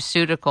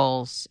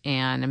nutraceuticals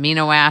and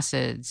amino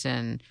acids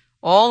and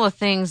all the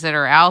things that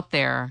are out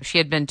there, she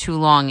had been too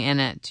long in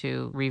it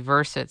to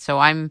reverse it. So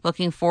I'm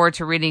looking forward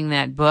to reading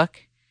that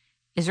book.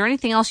 Is there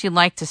anything else you'd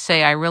like to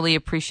say? I really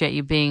appreciate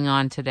you being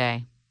on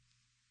today.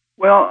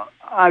 Well,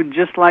 I'd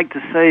just like to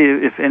say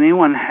if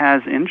anyone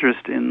has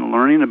interest in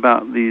learning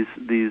about these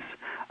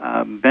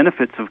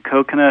benefits of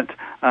coconut,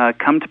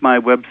 come to my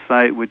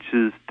website, which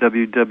is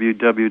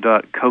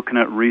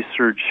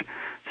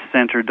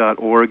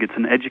www.coconutresearchcenter.org. It's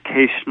an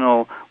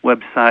educational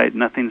website.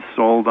 Nothing's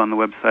sold on the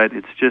website.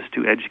 It's just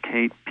to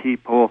educate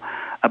people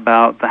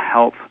about the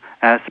health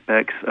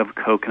aspects of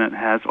coconut. It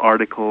has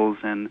articles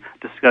and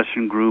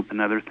discussion group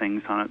and other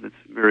things on it that's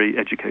very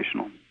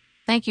educational.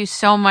 Thank you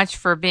so much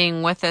for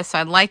being with us.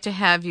 I'd like to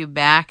have you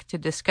back to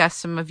discuss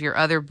some of your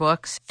other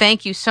books.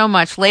 Thank you so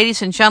much.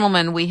 Ladies and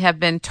gentlemen, we have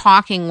been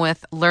talking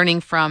with,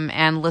 learning from,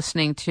 and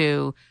listening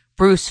to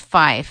Bruce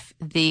Fife,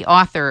 the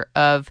author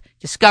of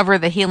Discover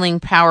the Healing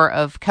Power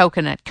of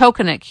Coconut,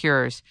 Coconut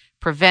Cures,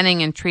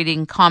 Preventing and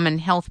Treating Common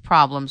Health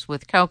Problems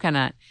with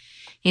Coconut.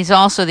 He's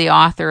also the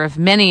author of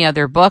many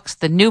other books.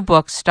 The new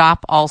book,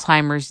 Stop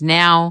Alzheimer's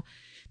Now,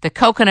 The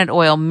Coconut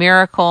Oil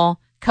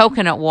Miracle,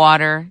 Coconut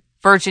Water,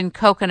 Virgin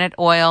Coconut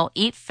Oil,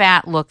 Eat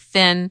Fat, Look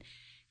Thin,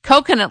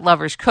 Coconut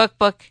Lover's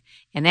Cookbook,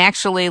 and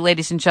actually,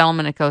 ladies and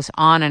gentlemen, it goes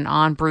on and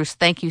on. Bruce,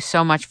 thank you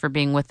so much for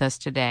being with us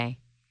today.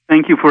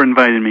 Thank you for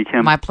inviting me,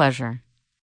 Kim. My pleasure.